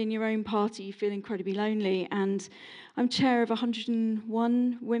 especially when in your own party you feel incredibly lonely. And I'm chair of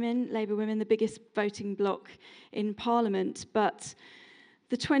 101 women, Labour women, the biggest voting bloc in Parliament, but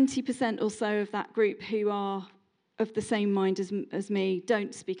the 20% or so of that group who are of the same mind as me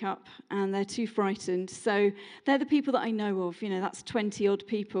don't speak up, and they're too frightened. So they're the people that I know of. You know, that's 20-odd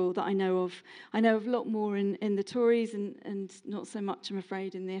people that I know of. I know of a lot more in the Tories and not so much, I'm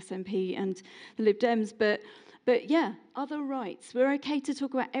afraid, in the SNP and the Lib Dems. But yeah, other rights. We're okay to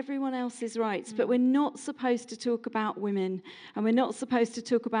talk about everyone else's rights, but we're not supposed to talk about women, and we're not supposed to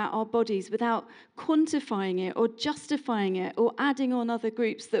talk about our bodies without quantifying it or justifying it or adding on other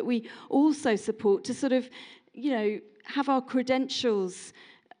groups that we also support to sort of, you know, have our credentials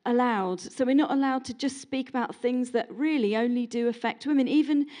allowed. So we're not allowed to just speak about things that really only do affect women.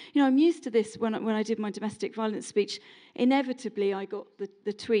 Even, you know, I'm used to this when I did my domestic violence speech. Inevitably, I got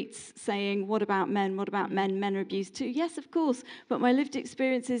the tweets saying, what about men? What about men? Men are abused too. Yes, of course. But my lived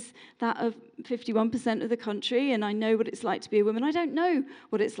experience is that of 51% of the country, and I know what it's like to be a woman. I don't know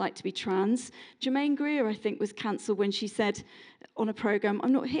what it's like to be trans. Germaine Greer, I think, was cancelled when she said on a programme,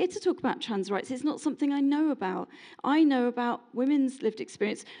 I'm not here to talk about trans rights. It's not something I know about. I know about women's lived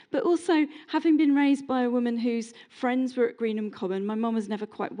experience, but also having been raised by a woman whose friends were at Greenham Common. My mum was never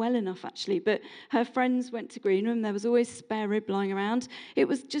quite well enough, actually, but her friends went to Greenham. There was always spare rib lying around. It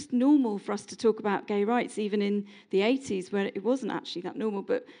was just normal for us to talk about gay rights, even in the 80s, where it wasn't actually that normal,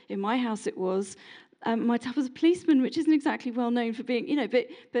 but in my house it was. My dad was a policeman, which isn't exactly well known for being, you know,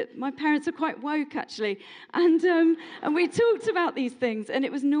 but my parents are quite woke, actually. And we talked about these things, and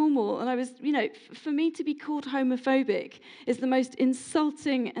it was normal. And I was, you know, for me to be called homophobic is the most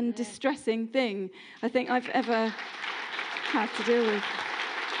insulting and distressing thing I think I've ever had to deal with.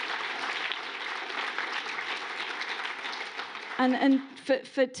 And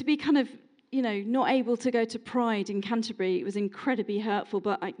for to be kind of, you know, not able to go to Pride in Canterbury, it was incredibly hurtful,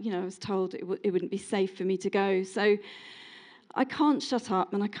 but I was told it wouldn't be safe for me to go. So I can't shut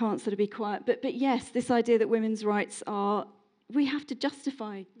up and I can't sort of be quiet. But yes, this idea that women's rights we have to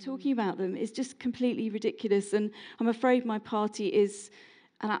justify talking about them is just completely ridiculous. And I'm afraid my party is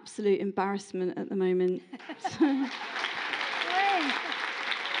an absolute embarrassment at the moment.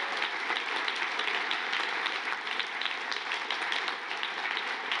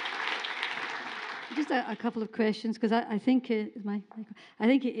 Just a couple of questions, because I think it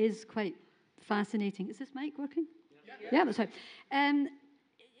is quite fascinating. Is this mic working? Yeah, that's right. I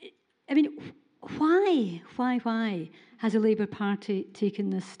mean, why has the Labour Party taken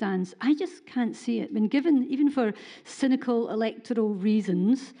this stance? I just can't see it. I mean, given, even for cynical electoral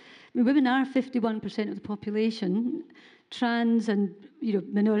reasons, I mean, women are 51% of the population. Trans and, you know,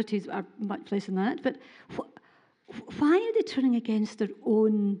 minorities are much less than that. But why are they turning against their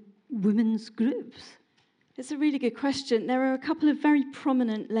own women's groups? It's a really good question. There are a couple of very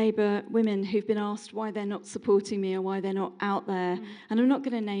prominent Labour women who've been asked why they're not supporting me or why they're not out there. And I'm not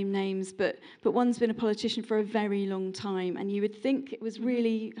going to name names, but one's been a politician for a very long time, and you would think it was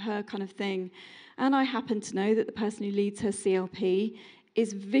really her kind of thing. And I happen to know that the person who leads her CLP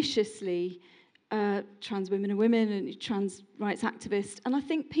is viciously trans women and women and trans rights activist. And I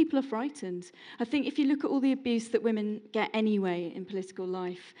think people are frightened. I think if you look at all the abuse that women get anyway in political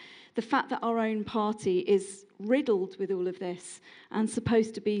life, the fact that our own party is riddled with all of this and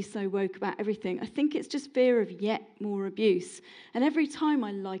supposed to be so woke about everything, I think it's just fear of yet more abuse. And every time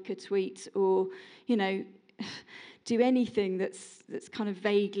I like a tweet or, you know, do anything that's kind of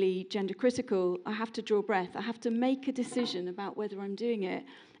vaguely gender critical, I have to draw breath. I have to make a decision about whether I'm doing it.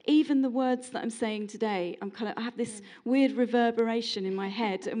 Even the words that I'm saying today, I have this weird reverberation in my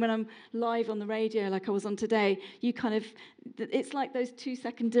head. And when I'm live on the radio, like I was on today, it's like those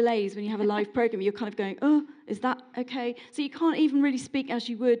 2-second delays when you have a live program. You're kind of going, oh, is that okay? So you can't even really speak as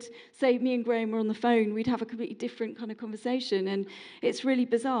you would, say, me and Graham were on the phone. We'd have a completely different kind of conversation. And it's really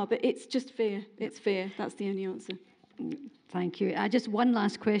bizarre, but it's just fear. It's fear. That's the only answer. Thank you. Just one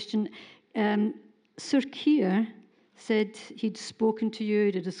last question. Sir Keir said he'd spoken to you,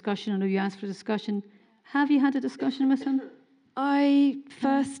 had a discussion. I know you asked for a discussion. Have you had a discussion with him? I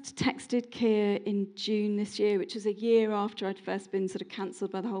first texted Keir in June this year, which was a year after I'd first been sort of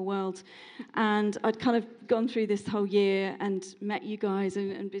cancelled by the whole world. And I'd kind of gone through this whole year and met you guys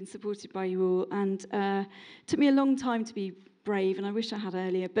and been supported by you all. And it took me a long time to be brave, and I wish I had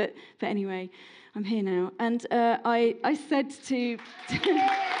earlier. But anyway, I'm here now. And I said to...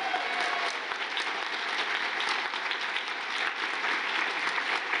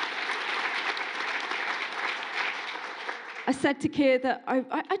 I said to Keir that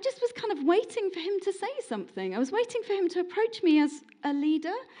I just was kind of waiting for him to say something. I was waiting for him to approach me as a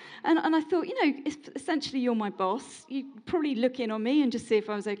leader. And I thought, you know, essentially you're my boss. You probably look in on me and just see if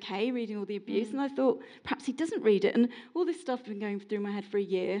I was okay reading all the abuse. And I thought, perhaps he doesn't read it. And all this stuff had been going through my head for a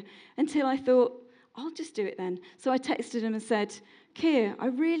year until I thought, I'll just do it then. So I texted him and said, Keir, I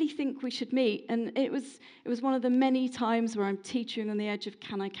really think we should meet. And it was one of the many times where I'm teetering on the edge of,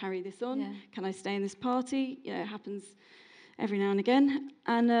 can I carry this on? Yeah. Can I stay in this party? You know, it happens every now and again.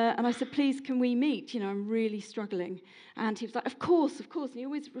 And I said, please, can we meet? You know, I'm really struggling. And he was like, of course. And he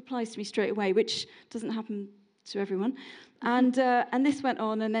always replies to me straight away, which doesn't happen to everyone. And this went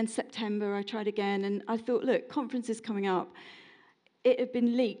on. And then September, I tried again. And I thought, look, conference is coming up. It had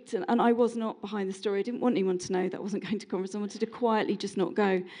been leaked, and I was not behind the story. I didn't want anyone to know that I wasn't going to conference. I wanted to quietly just not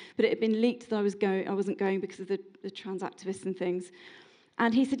go. But it had been leaked that I wasn't going because of the trans activists and things.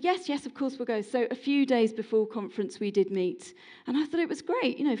 And he said, yes, of course we'll go. So a few days before conference, we did meet. And I thought it was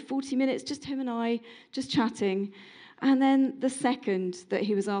great, you know, 40 minutes, just him and I, just chatting. And then the second that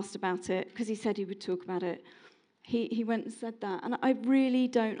he was asked about it, because he said he would talk about it, he went and said that. And I really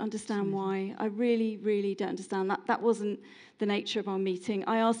don't understand why. I really, really don't understand that. That wasn't the nature of our meeting.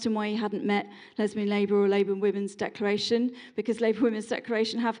 I asked him why he hadn't met Lesbian Labour or Labour Women's Declaration, because Labour Women's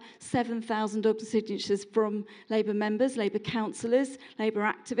Declaration have 7,000 odd signatures from Labour members, Labour councillors, Labour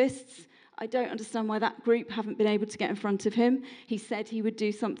activists. I don't understand why that group haven't been able to get in front of him. He said he would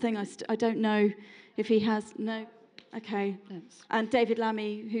do something. I don't know if he has. No? Okay. Thanks. And David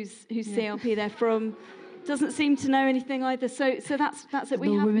Lammy, who's CLP there from... doesn't seem to know anything either. So that's it.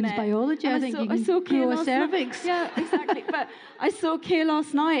 We have women's met. biology. And I saw Keir last cervix. Night. Yeah, exactly. But I saw Keir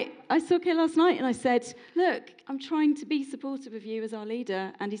last night. And I said, look, I'm trying to be supportive of you as our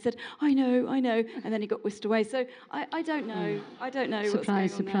leader. And he said, I know. And then he got whisked away. So I don't know. I don't know what's going on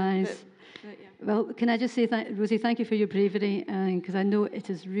surprise. There, but yeah. Well, can I just say, Rosie, thank you for your bravery, because I know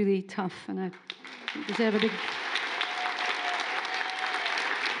it is really tough, and I deserve a big...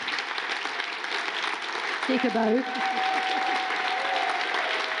 take a bow.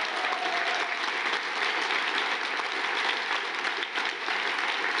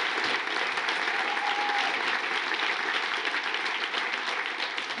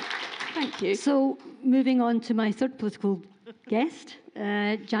 Thank you. So, moving on to my third political guest,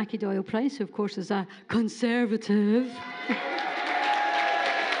 Jackie Doyle-Price, who, of course, is a Conservative.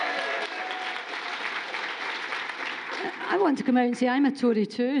 I want to come out and say I'm a Tory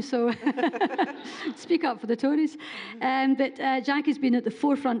too, so speak up for the Tories. But Jackie's been at the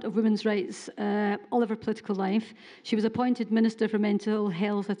forefront of women's rights all of her political life. She was appointed Minister for Mental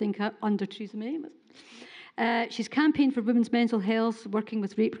Health, I think, under Theresa May. She's campaigned for women's mental health, working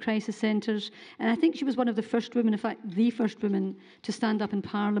with rape crisis centres, and I think she was one of the first women, in fact, the first woman, to stand up in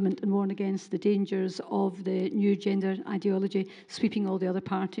Parliament and warn against the dangers of the new gender ideology sweeping all the other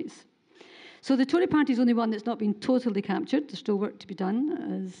parties. So the Tory party is the only one that's not been totally captured. There's still work to be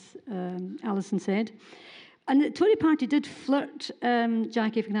done, as Alison said. And the Tory party did flirt,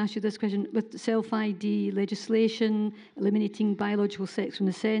 Jackie, if I can ask you this question, with self-ID legislation, eliminating biological sex from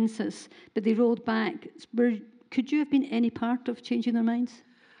the census, but they rolled back. Could you have been any part of changing their minds?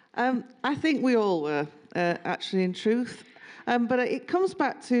 I think we all were, actually, in truth. But it comes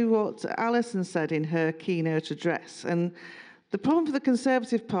back to what Alison said in her keynote address. And the problem for the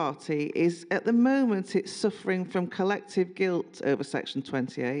Conservative Party is, at the moment, it's suffering from collective guilt over Section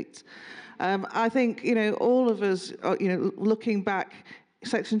 28. I think, you know, all of us, you know, looking back,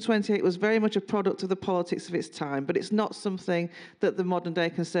 Section 28 was very much a product of the politics of its time, but it's not something that the modern-day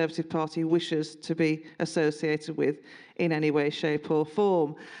Conservative Party wishes to be associated with in any way, shape or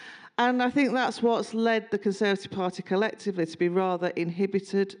form. And I think that's what's led the Conservative Party collectively to be rather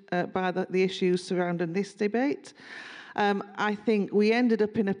inhibited by the issues surrounding this debate. I think we ended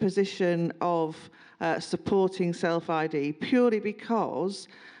up in a position of supporting self-ID purely because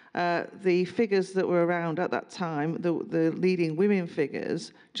the figures that were around at that time, the leading women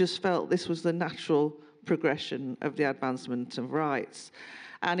figures, just felt this was the natural progression of the advancement of rights.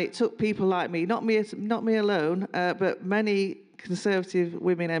 And it took people like me, not me alone, but many Conservative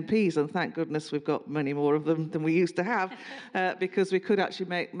women MPs, and thank goodness we've got many more of them than we used to have, because we could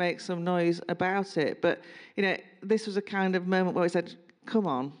actually make some noise about it. But, you know, this was a kind of moment where we said, come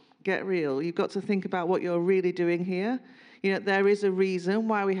on, get real. You've got to think about what you're really doing here. You know, there is a reason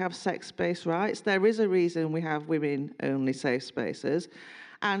why we have sex-based rights. There is a reason we have women-only safe spaces.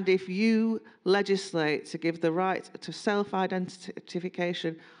 And if you legislate to give the right to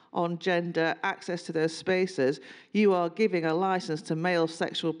self-identification on gender, access to those spaces, you are giving a license to male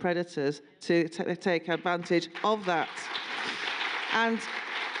sexual predators to take advantage of that. And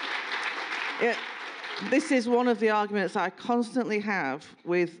this is one of the arguments I constantly have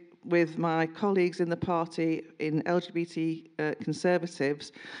with my colleagues in the party, in LGBT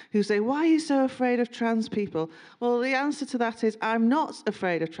Conservatives, who say, why are you so afraid of trans people? Well, the answer to that is, I'm not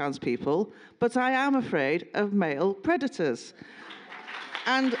afraid of trans people, but I am afraid of male predators.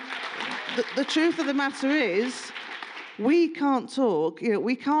 And the truth of the matter is, we can't talk,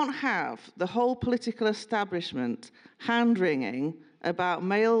 we can't have the whole political establishment hand-wringing about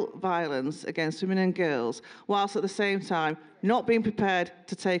male violence against women and girls, whilst at the same time not being prepared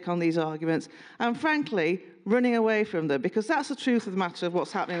to take on these arguments, and frankly, running away from them, because that's the truth of the matter of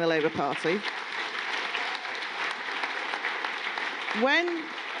what's happening in the Labour Party.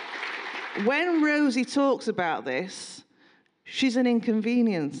 When Rosie talks about this, she's an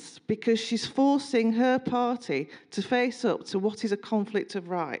inconvenience, because she's forcing her party to face up to what is a conflict of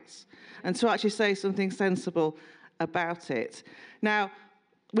rights and to actually say something sensible about it. Now,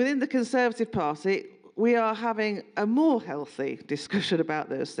 within the Conservative Party, we are having a more healthy discussion about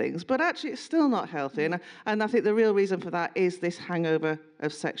those things, but actually it's still not healthy, and I think the real reason for that is this hangover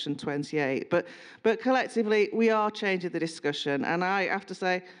of Section 28. But collectively, we are changing the discussion, and I have to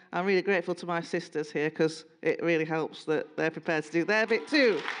say I'm really grateful to my sisters here, because it really helps that they're prepared to do their bit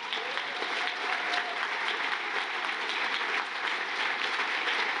too.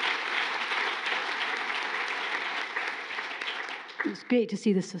 It's great to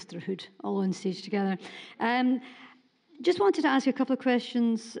see the sisterhood all on stage together. Just wanted to ask you a couple of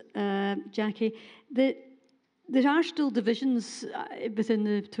questions, Jackie. There are still divisions within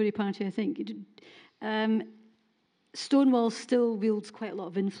the Tory party, I think. Stonewall still wields quite a lot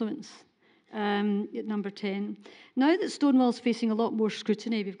of influence at number 10. Now that Stonewall's facing a lot more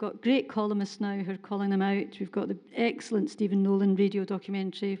scrutiny, we've got great columnists now who are calling them out. We've got the excellent Stephen Nolan radio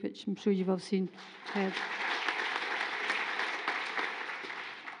documentary, which I'm sure you've all seen, heard.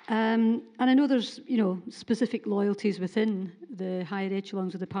 And I know there's, specific loyalties within the higher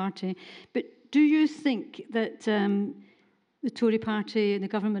echelons of the party, but do you think that the Tory party and the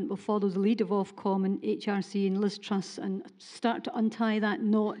government will follow the lead of Ofcom and HRC and Liz Truss and start to untie that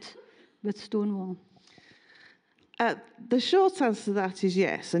knot with Stonewall? The short answer to that is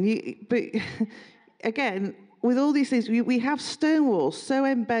yes. But again, with all these things, we have Stonewall so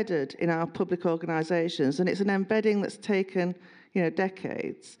embedded in our public organisations, and it's an embedding that's taken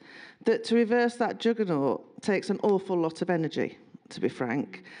decades, that to reverse that juggernaut takes an awful lot of energy, to be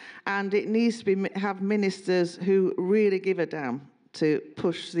frank. And it needs to have ministers who really give a damn to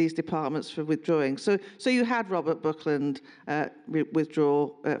push these departments for withdrawing. So you had Robert Buckland withdraw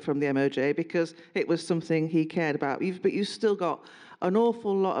from the MOJ because it was something he cared about. But you've still got an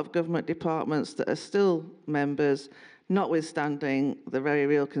awful lot of government departments that are still members, notwithstanding the very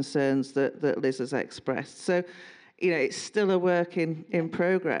real concerns that Liz has expressed. So it's still a work in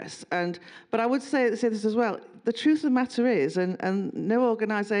progress. But I would say this as well. The truth of the matter is, and no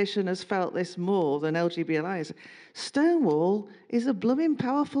organisation has felt this more than LGBT Alliance, Stonewall is a blooming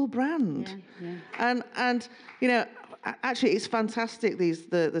powerful brand. Yeah. And actually, it's fantastic,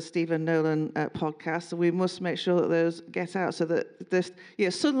 the Stephen Nolan podcasts, and we must make sure that those get out so that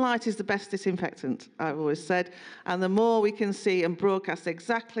sunlight is the best disinfectant, I've always said, and the more we can see and broadcast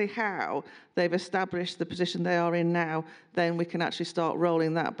exactly how they've established the position they are in now, then we can actually start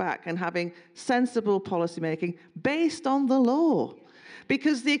rolling that back and having sensible policy making based on the law.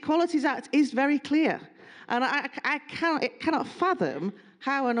 Because the Equalities Act is very clear, and I cannot fathom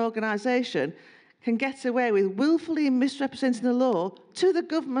how an organisation can get away with willfully misrepresenting the law to the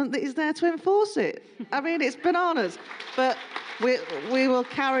government that is there to enforce it. I mean, it's bananas. But we will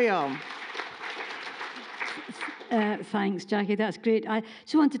carry on. Thanks, Jackie. That's great. I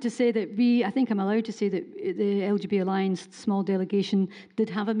just wanted to say that I think I'm allowed to say that the LGBT Alliance small delegation did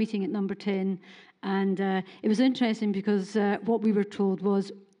have a meeting at number 10. And it was interesting because what we were told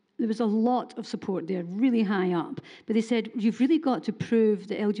was there was a lot of support there, really high up. But they said, you've really got to prove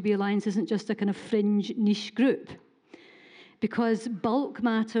that LGBT Alliance isn't just a kind of fringe niche group. Because bulk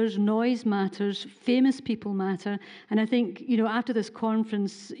matters, noise matters, famous people matter. And I think, after this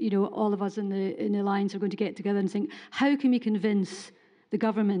conference, all of us in the Alliance are going to get together and think, how can we convince the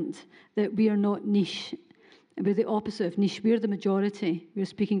government that we are not niche? We're the opposite of niche. We're the majority. We're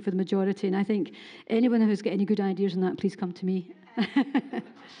speaking for the majority. And I think anyone who's got any good ideas on that, please come to me.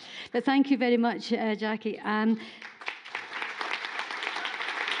 But thank you very much, Jackie.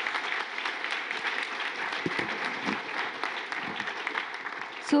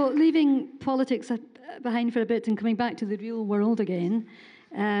 So leaving politics behind for a bit and coming back to the real world again,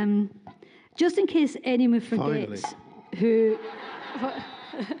 just in case anyone forgets who...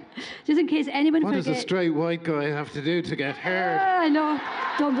 Just in case anyone forgets... What does a straight white guy have to do to get heard? I know.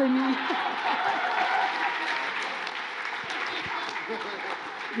 Don't blame me.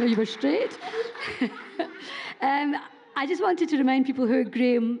 No, you were straight. I just wanted to remind people who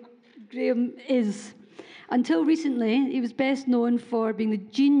Graham is. Until recently, he was best known for being the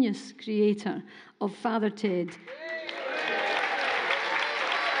genius creator of Father Ted.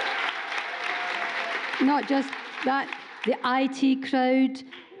 Not just that, the IT Crowd,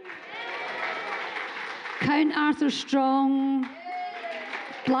 Count Arthur Strong,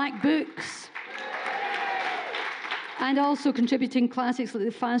 Black Books, and also contributing classics like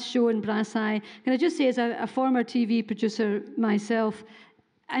The Fast Show and Brass Eye. Can I just say, as a former TV producer myself,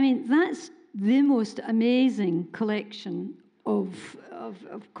 I mean, that's the most amazing collection of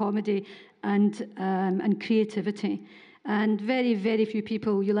comedy and creativity. And very, very few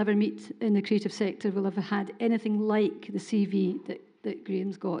people you'll ever meet in the creative sector will have had anything like the CV that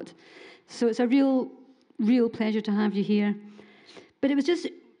Graham's got. So it's a real pleasure to have you here. But it was just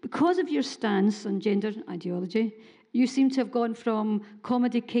because of your stance on gender ideology, you seem to have gone from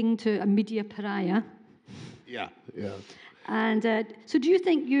comedy king to a media pariah. Yeah. And so do you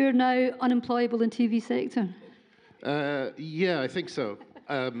think you're now unemployable in TV sector? Yeah, I think so.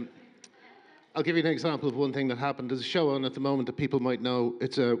 I'll give you an example of one thing that happened. There's a show on at the moment that people might know.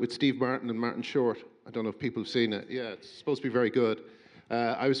 It's with Steve Martin and Martin Short. I don't know if people have seen it. Yeah, it's supposed to be very good.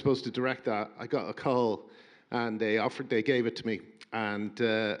 I was supposed to direct that. I got a call, and they gave it to me. And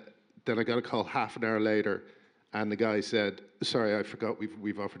then I got a call half an hour later, and the guy said, "Sorry, I forgot.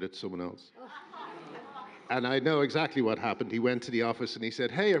 We've offered it to someone else." And I know exactly what happened. He went to the office and he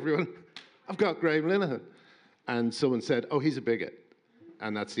said, "Hey, everyone, I've got Graham Linehan." And someone said, "Oh, he's a bigot."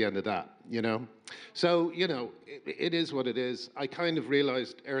 And that's the end of that, you know? So, you know, it is what it is. I kind of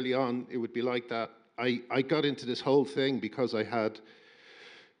realized early on it would be like that. I got into this whole thing because I had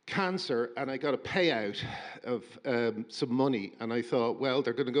cancer and I got a payout of some money. And I thought, well,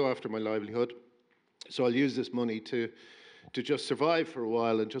 they're going to go after my livelihood. So I'll use this money to just survive for a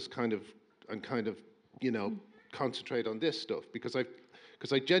while and just kind of, you know, concentrate on this stuff because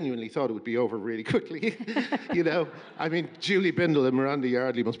I genuinely thought it would be over really quickly, you know. I mean, Julie Bindle and Miranda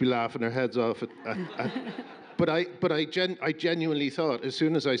Yardley must be laughing their heads off. But I genuinely thought, as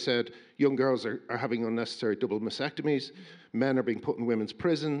soon as I said young girls are having unnecessary double mastectomies, men are being put in women's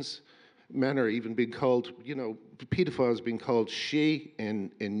prisons, men are even being called, you know, paedophiles being called she in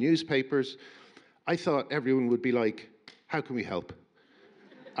newspapers, I thought everyone would be like, how can we help?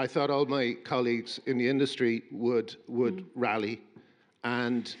 I thought all my colleagues in the industry would rally.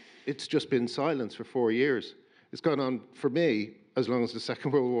 And it's just been silence for 4 years. It's gone on, for me, as long as the Second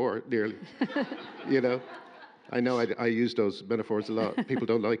World War, nearly. You know? I know I use those metaphors a lot. People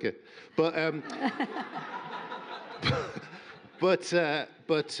don't like it. But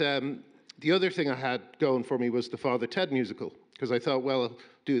the other thing I had going for me was the Father Ted musical. Because I thought, well, I'll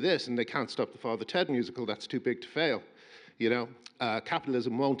do this, and they can't stop the Father Ted musical. That's too big to fail. You know?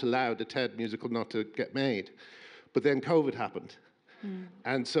 Capitalism won't allow the Ted musical not to get made. But then COVID happened.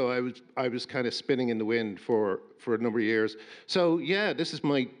 And so I was kind of spinning in the wind for a number of years. So yeah, this is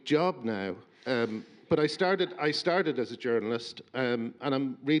my job now. But I started as a journalist, and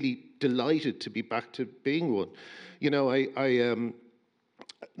I'm really delighted to be back to being one. You know, I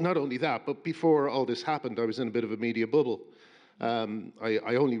not only that, but before all this happened, I was in a bit of a media bubble.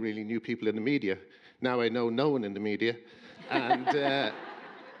 I only really knew people in the media. Now I know no one in the media, and.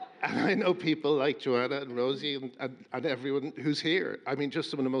 And I know people like Joanna and Rosie and everyone who's here. I mean, just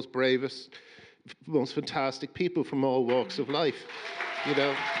some of the most bravest, most fantastic people from all walks of life. You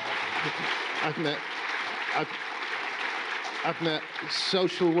know, I've met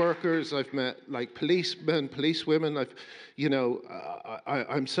social workers. I've met like policemen, policewomen.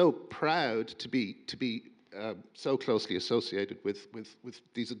 I'm so proud to be so closely associated with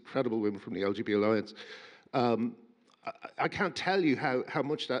these incredible women from the LGBT Alliance. I can't tell you how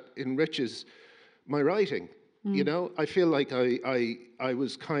much that enriches my writing. You know, I feel like I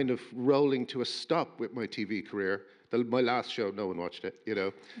was kind of rolling to a stop with my TV career. My last show, no one watched it, you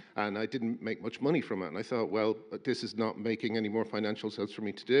know, and I didn't make much money from it. And I thought, well, this is not making any more financial sense for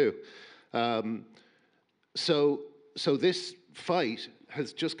me to do. So this fight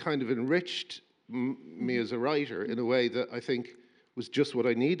has just kind of enriched me as a writer in a way that I think was just what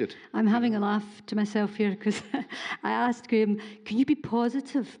I needed. I'm having a laugh to myself here because I asked Graham, can you be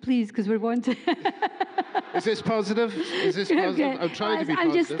positive, please, because we're wanting... Is this positive? Is this positive? Okay. I'm trying to be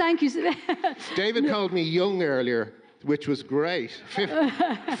positive. Just, thank you. David called me young earlier, which was great.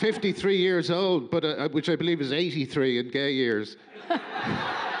 53 years old, but which I believe is 83 in gay years.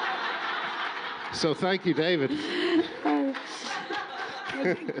 So thank you, David.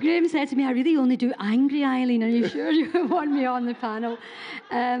 Graham said to me, I really only do angry Eileen. Are you sure you want me on the panel?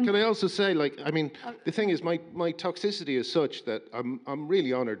 Can I also say, like, I mean, the thing is, my toxicity is such that I'm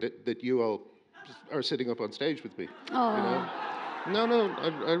really honoured that you all are sitting up on stage with me. Oh. You know? No,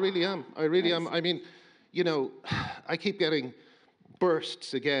 I really am. I really am. I mean, you know, I keep getting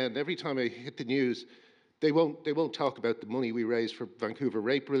bursts again every time I hit the news. They won't talk about the money we raised for Vancouver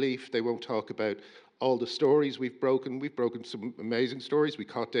rape relief. They won't talk about all the stories we've broken. We've broken some amazing stories. We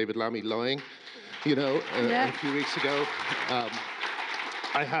caught David Lammy lying, you know, a few weeks ago.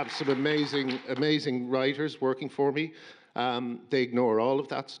 I have some amazing writers working for me. They ignore all of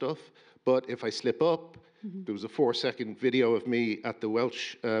that stuff. But if I slip up, there was a 4-second video of me at the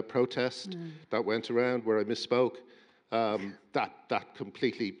Welsh protest that went around where I misspoke. That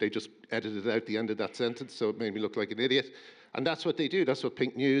completely, they just edited out the end of that sentence, so it made me look like an idiot. And that's what they do. That's what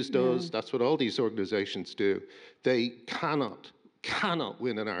Pink News does. That's what all these organizations do. They cannot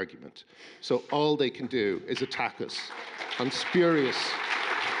win an argument. So all they can do is attack us on spurious,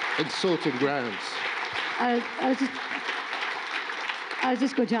 insulting grounds. I was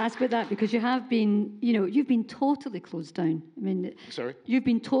just going to ask about that because you have been, you know, you've been totally closed down. I mean, sorry? You've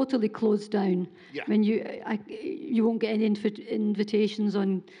been totally closed down. Yeah. I mean, you won't get any invitations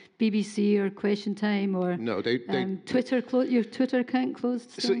on BBC or Question Time or no, they Twitter. Your Twitter account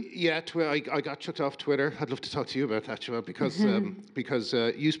closed. So yeah, I got chucked off Twitter. I'd love to talk to you about that, Joanna, because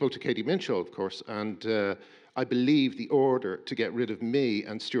you spoke to Katie Minshaw, of course, and I believe the order to get rid of me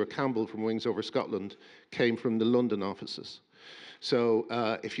and Stuart Campbell from Wings Over Scotland came from the London offices. So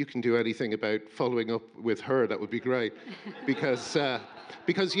if you can do anything about following up with her, that would be great, because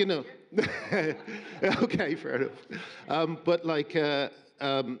you know, okay, fair enough. But like,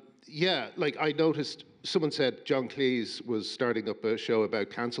 yeah, like I noticed someone said John Cleese was starting up a show about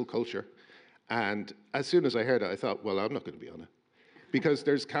cancel culture, and as soon as I heard it, I thought, well, I'm not going to be on it, because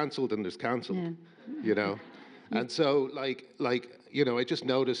there's cancelled and there's cancelled, you know, and so like you know, I just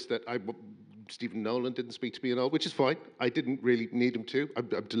noticed that Stephen Nolan didn't speak to me at all, which is fine. I didn't really need him to. I'm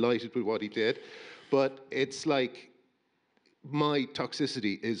delighted with what he did. But it's like my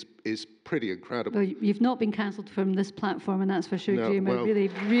toxicity is pretty incredible. Well, you've not been cancelled from this platform, and that's for sure, no, Graham. well, I'm really,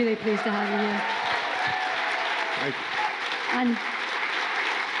 really pleased to have you here. And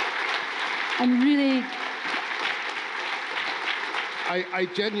I'm really... I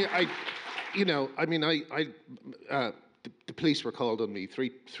genuinely, you know, I mean, the police were called on me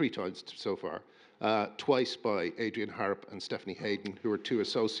three times so far, twice by Adrian Harp and Stephanie Hayden, who are two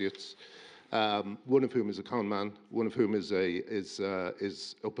associates, one of whom is a con man, one of whom is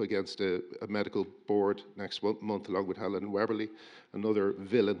up against a medical board next month, along with Helen Weberly, another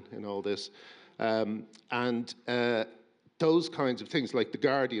villain in all this, and those kinds of things. Like The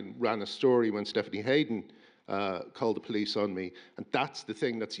Guardian ran a story when Stephanie Hayden called the police on me, and that's the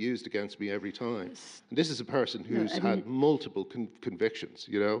thing that's used against me every time. Yes. And this is a person who's had multiple convictions,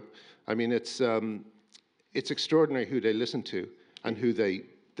 you know? I mean, it's extraordinary who they listen to and who they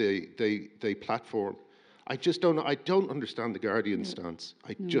platform. I just don't know. I don't understand the Guardian stance.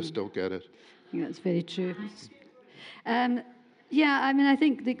 I just don't get it. Yeah, that's very true. Yeah, I mean, I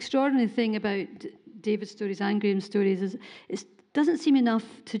think the extraordinary thing about David's stories and Graham's stories is it doesn't seem enough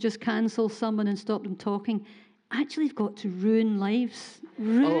to just cancel someone and stop them talking. Actually, you've got to ruin lives,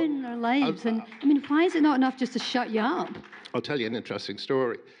 their lives. And I mean, why is it not enough just to shut you up? I'll tell you an interesting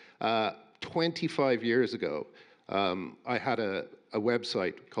story. 25 years ago, I had a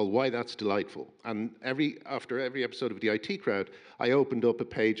website called Why That's Delightful. And after every episode of the IT Crowd, I opened up a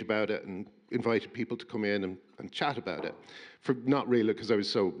page about it and invited people to come in and chat about it. Not really, because I was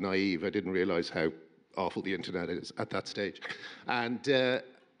so naive, I didn't realize how awful the internet is at that stage. And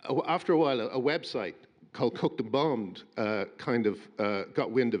after a while, a website called Cooked and Bombed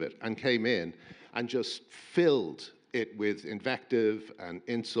got wind of it and came in and just filled it with invective and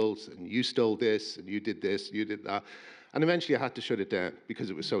insults, and you stole this, and you did this, you did that. And eventually I had to shut it down because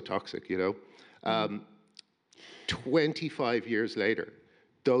it was so toxic, you know. 25 years later,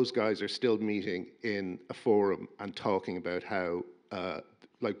 those guys are still meeting in a forum and talking about how,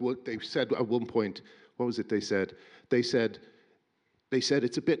 like what they said at one point, what was it they said? They said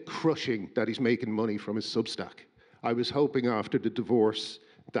it's a bit crushing that he's making money from his Substack. I was hoping after the divorce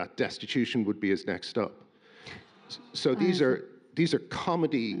that destitution would be his next stop. So these are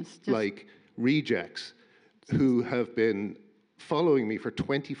comedy like rejects who have been following me for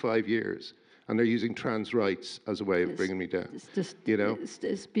 25 years, and they're using trans rights as a way of bringing me down. It's just, you know,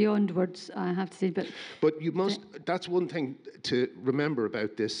 it's beyond words, I have to say. But you must. That's one thing to remember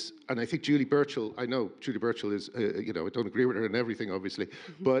about this. And I think Julie Burchill. I know Julie Burchill is. You know, I don't agree with her in everything, obviously.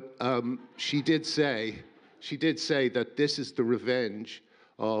 But she did say that this is the revenge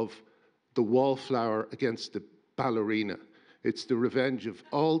of the wallflower against the ballerina. It's the revenge of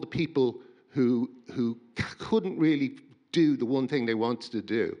all the people who couldn't really do the one thing they wanted to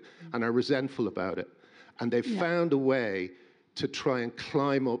do and are resentful about it. And they've found a way to try and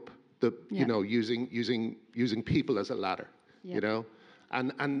climb up the, you know, using people as a ladder, you know?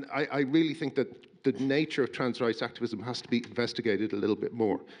 And I really think that the nature of trans rights activism has to be investigated a little bit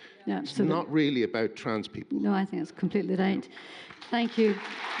more. Yeah, it's not really about trans people. No, I think that's completely right. Thank you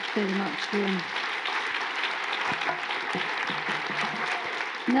very much, Graham.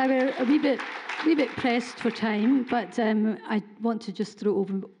 Now we're a wee bit pressed for time, but I want to just throw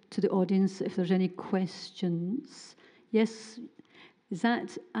over to the audience if there's any questions. Yes, is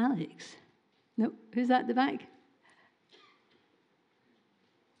that Alex? No, who's that at the back?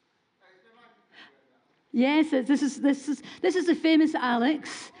 Yes, this is the famous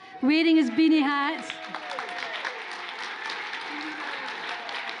Alex wearing his beanie hat.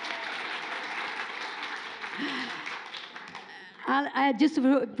 Just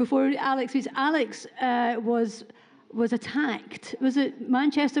before Alex was attacked. Was it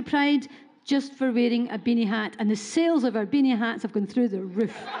Manchester Pride just for wearing a beanie hat? And the sales of our beanie hats have gone through the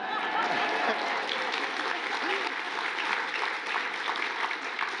roof.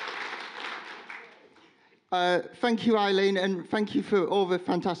 Thank you, Eileen, and thank you for all the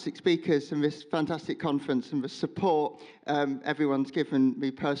fantastic speakers and this fantastic conference and the support everyone's given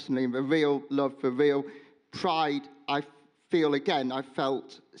me personally, and the real love, the real pride I feel again I've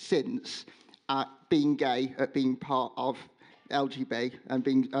felt since at being gay, at being part of LGBT, and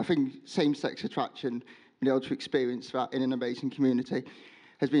being, I think, same-sex attraction, being able to experience that in an amazing community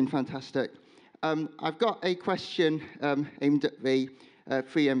has been fantastic. I've got a question aimed at the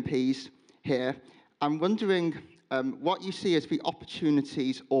three MPs here. I'm wondering what you see as the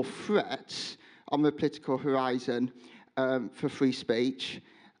opportunities or threats on the political horizon for free speech,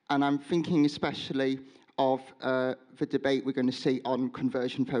 and I'm thinking especially of the debate we're going to see on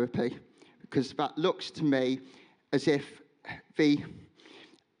conversion therapy, because that looks to me as if the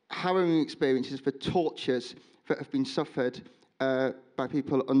harrowing experiences, the tortures that have been suffered by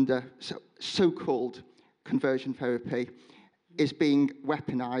people under so-called conversion therapy is being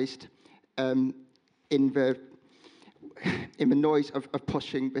weaponized in the noise of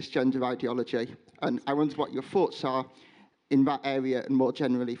pushing this gender ideology. And I wonder what your thoughts are in that area and more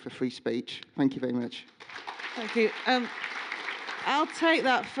generally for free speech. Thank you very much. Thank you. I'll take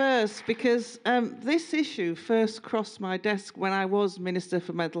that first, because this issue first crossed my desk when I was Minister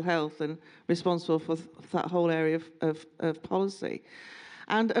for Mental Health and responsible for that whole area of policy.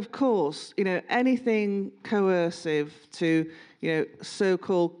 And of course, you know, anything coercive to, you know,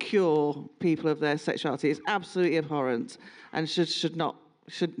 so-called cure people of their sexuality is absolutely abhorrent and should not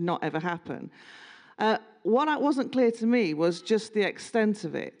ever happen. What wasn't clear to me was just the extent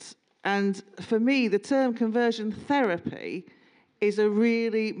of it. And for me, the term conversion therapy is a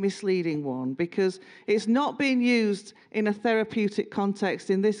really misleading one, because it's not been used in a therapeutic context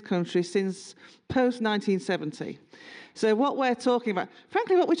in this country since post-1970. So what we're talking about,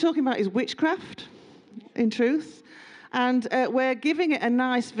 frankly, what we're talking about is witchcraft, in truth. And we're giving it a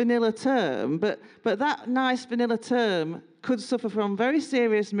nice vanilla term, but that nice vanilla term could suffer from very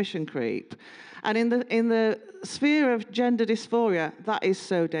serious mission creep. And in the sphere of gender dysphoria, that is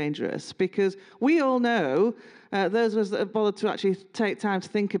so dangerous, because we all know, those of us that have bothered to actually take time to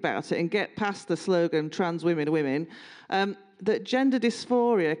think about it and get past the slogan, trans women are women, that gender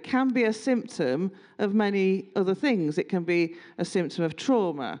dysphoria can be a symptom of many other things. It can be a symptom of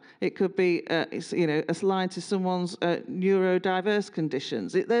trauma. It could be, you know, a line to someone's neurodiverse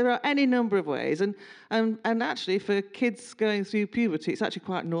conditions. There are any number of ways. And actually, for kids going through puberty, it's actually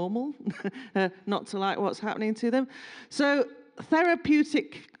quite normal not to like what's happening to them. So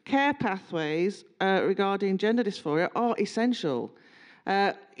therapeutic care pathways regarding gender dysphoria are essential.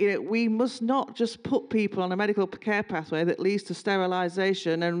 You know, we must not just put people on a medical care pathway that leads to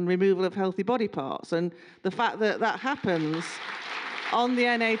sterilisation and removal of healthy body parts. And the fact that that happens on the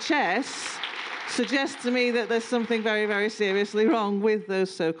NHS suggests to me that there's something very, very seriously wrong with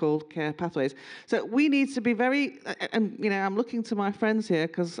those so-called care pathways. So we need to be very, and you know, I'm looking to my friends here,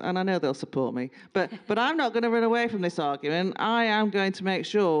 and I know they'll support me, but I'm not going to run away from this argument. I am going to make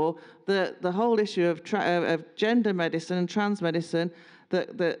sure that the whole issue of gender medicine and trans medicine,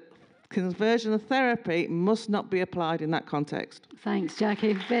 that conversion therapy must not be applied in that context. Thanks,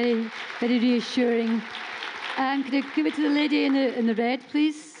 Jackie. Very, very reassuring. Could I give it to the lady in the red,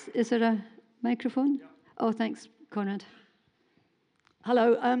 please? Is there a microphone? Yeah. Oh, thanks, Conrad.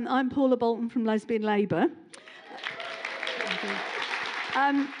 Hello, I'm Paula Bolton from Lesbian Labour.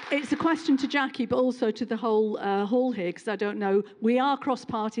 It's a question to Jackie, but also to the whole hall here, because I don't know. We are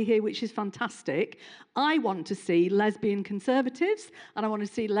cross-party here, which is fantastic. I want to see lesbian conservatives, and I want to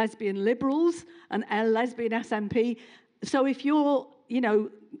see lesbian liberals and a lesbian SNP. So if you're,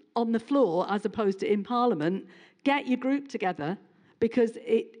 on the floor as opposed to in Parliament, get your group together, because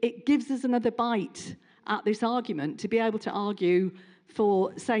it gives us another bite at this argument to be able to argue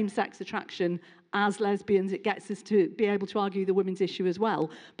for same-sex attraction as lesbians. It gets us to be able to argue the women's issue as well.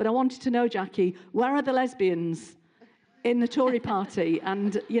 But I wanted to know, Jackie, where are the lesbians in the Tory party?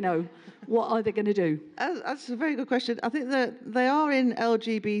 And, what are they going to do? That's a very good question. I think that they are in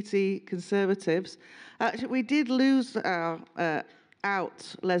LGBT Conservatives. Actually, we did lose our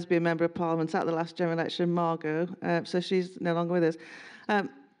out lesbian member of Parliament at the last general election, Margot, so she's no longer with us.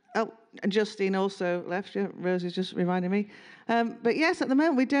 And Justine also left. Rosie's just reminding me. But yes, at the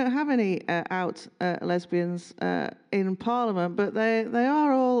moment we don't have any out lesbians in Parliament, but they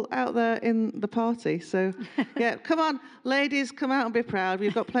are all out there in the party. So yeah, come on, ladies, come out and be proud.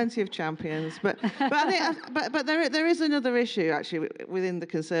 We've got plenty of champions. But I think there is another issue actually within the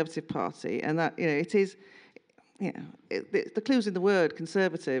Conservative Party, and that it is. The clue's in the word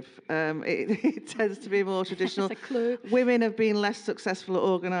conservative. It tends to be more traditional. It's a clue. Women have been less successful at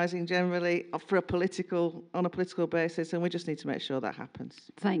organising generally on a political basis, and we just need to make sure that happens.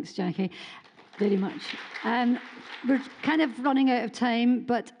 Thanks, Jackie, very much. We're kind of running out of time,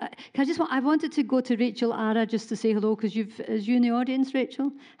 but I wanted to go to Rachel Ara just to say hello, because is you in the audience,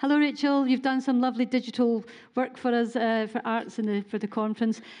 Rachel? Hello, Rachel. You've done some lovely digital work for us for arts and for the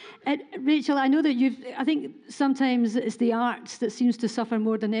conference. Rachel, I know that I think sometimes it's the arts that seems to suffer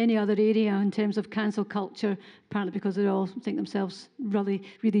more than any other area in terms of cancel culture, apparently because they all think themselves really,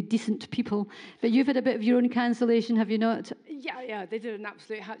 really decent people. But you've had a bit of your own cancellation, have you not? Yeah, they did an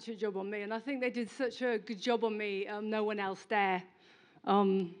absolute hatchet job on me, and I think they did such a good job on me. No one else dare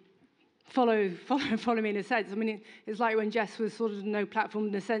follow me in a sense. I mean, it's like when Jess was sort of no platform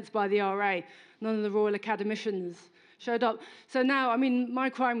in a sense by the RA. None of the Royal Academicians showed up. So now, I mean, my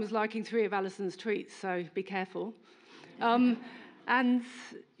crime was liking 3 of Alison's tweets, so be careful. And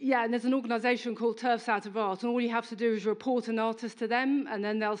there's an organisation called Turfs Out of Art, and all you have to do is report an artist to them, and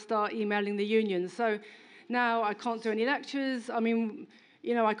then they'll start emailing the unions. So now I can't do any lectures. I mean,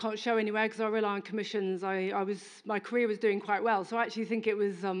 I can't show anywhere because I rely on commissions. My career was doing quite well, so I actually think it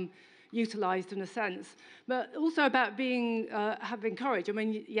was utilised in a sense. But also about having courage. I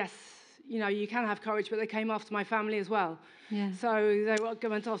mean, yes, you can have courage, but they came after my family as well. Yeah. So they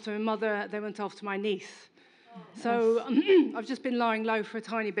went after my mother, they went after my niece. So I've just been lying low for a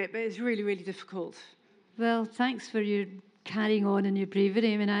tiny bit, but it's really, really difficult. Well, thanks for your carrying on and your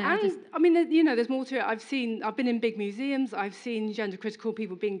bravery. I mean, there's more to it. I've been in big museums. I've seen gender-critical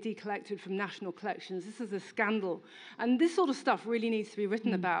people being decollected from national collections. This is a scandal. And this sort of stuff really needs to be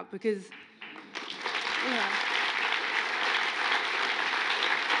written about, because,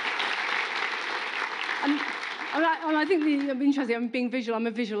 And I think I'm interested. I'm being visual. I'm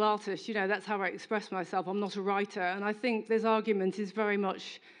a visual artist. That's how I express myself. I'm not a writer. And I think this argument is very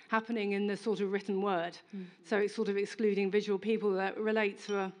much happening in the sort of written word. So it's sort of excluding visual people that relate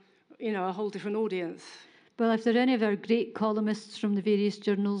to a whole different audience. Well, if there are any of our great columnists from the various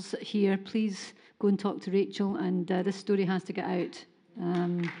journals here, please go and talk to Rachel, and this story has to get out.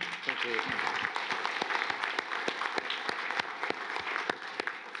 Thank you.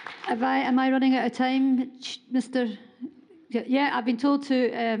 Am I running out of time, Mr.? Yeah, I've been told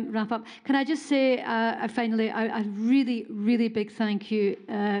to wrap up. Can I just say, finally, a really, really big thank you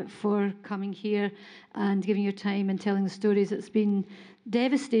for coming here and giving your time and telling the stories. It's been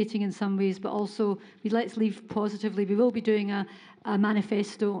devastating in some ways, but also let's leave positively. We will be doing a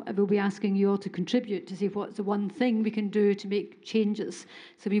manifesto. We'll be asking you all to contribute to see what's the one thing we can do to make changes.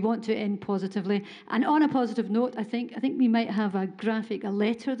 So we want to end positively. And on a positive note, I think we might have a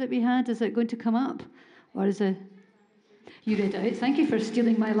letter that we had. Is it going to come up, or is it? You read it out. Thank you for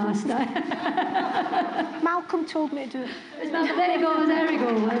stealing my last. Malcolm told me to do it. There we go. There we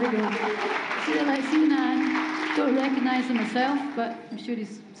go. See, Nan. Don't recognise him myself, but I'm sure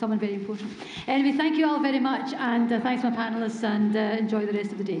he's someone very important. Anyway, thank you all very much, and thanks to my panellists, and enjoy the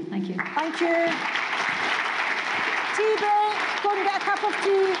rest of the day. Thank you. Thank you. Tea break. Go and get a cup of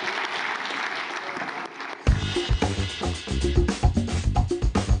tea.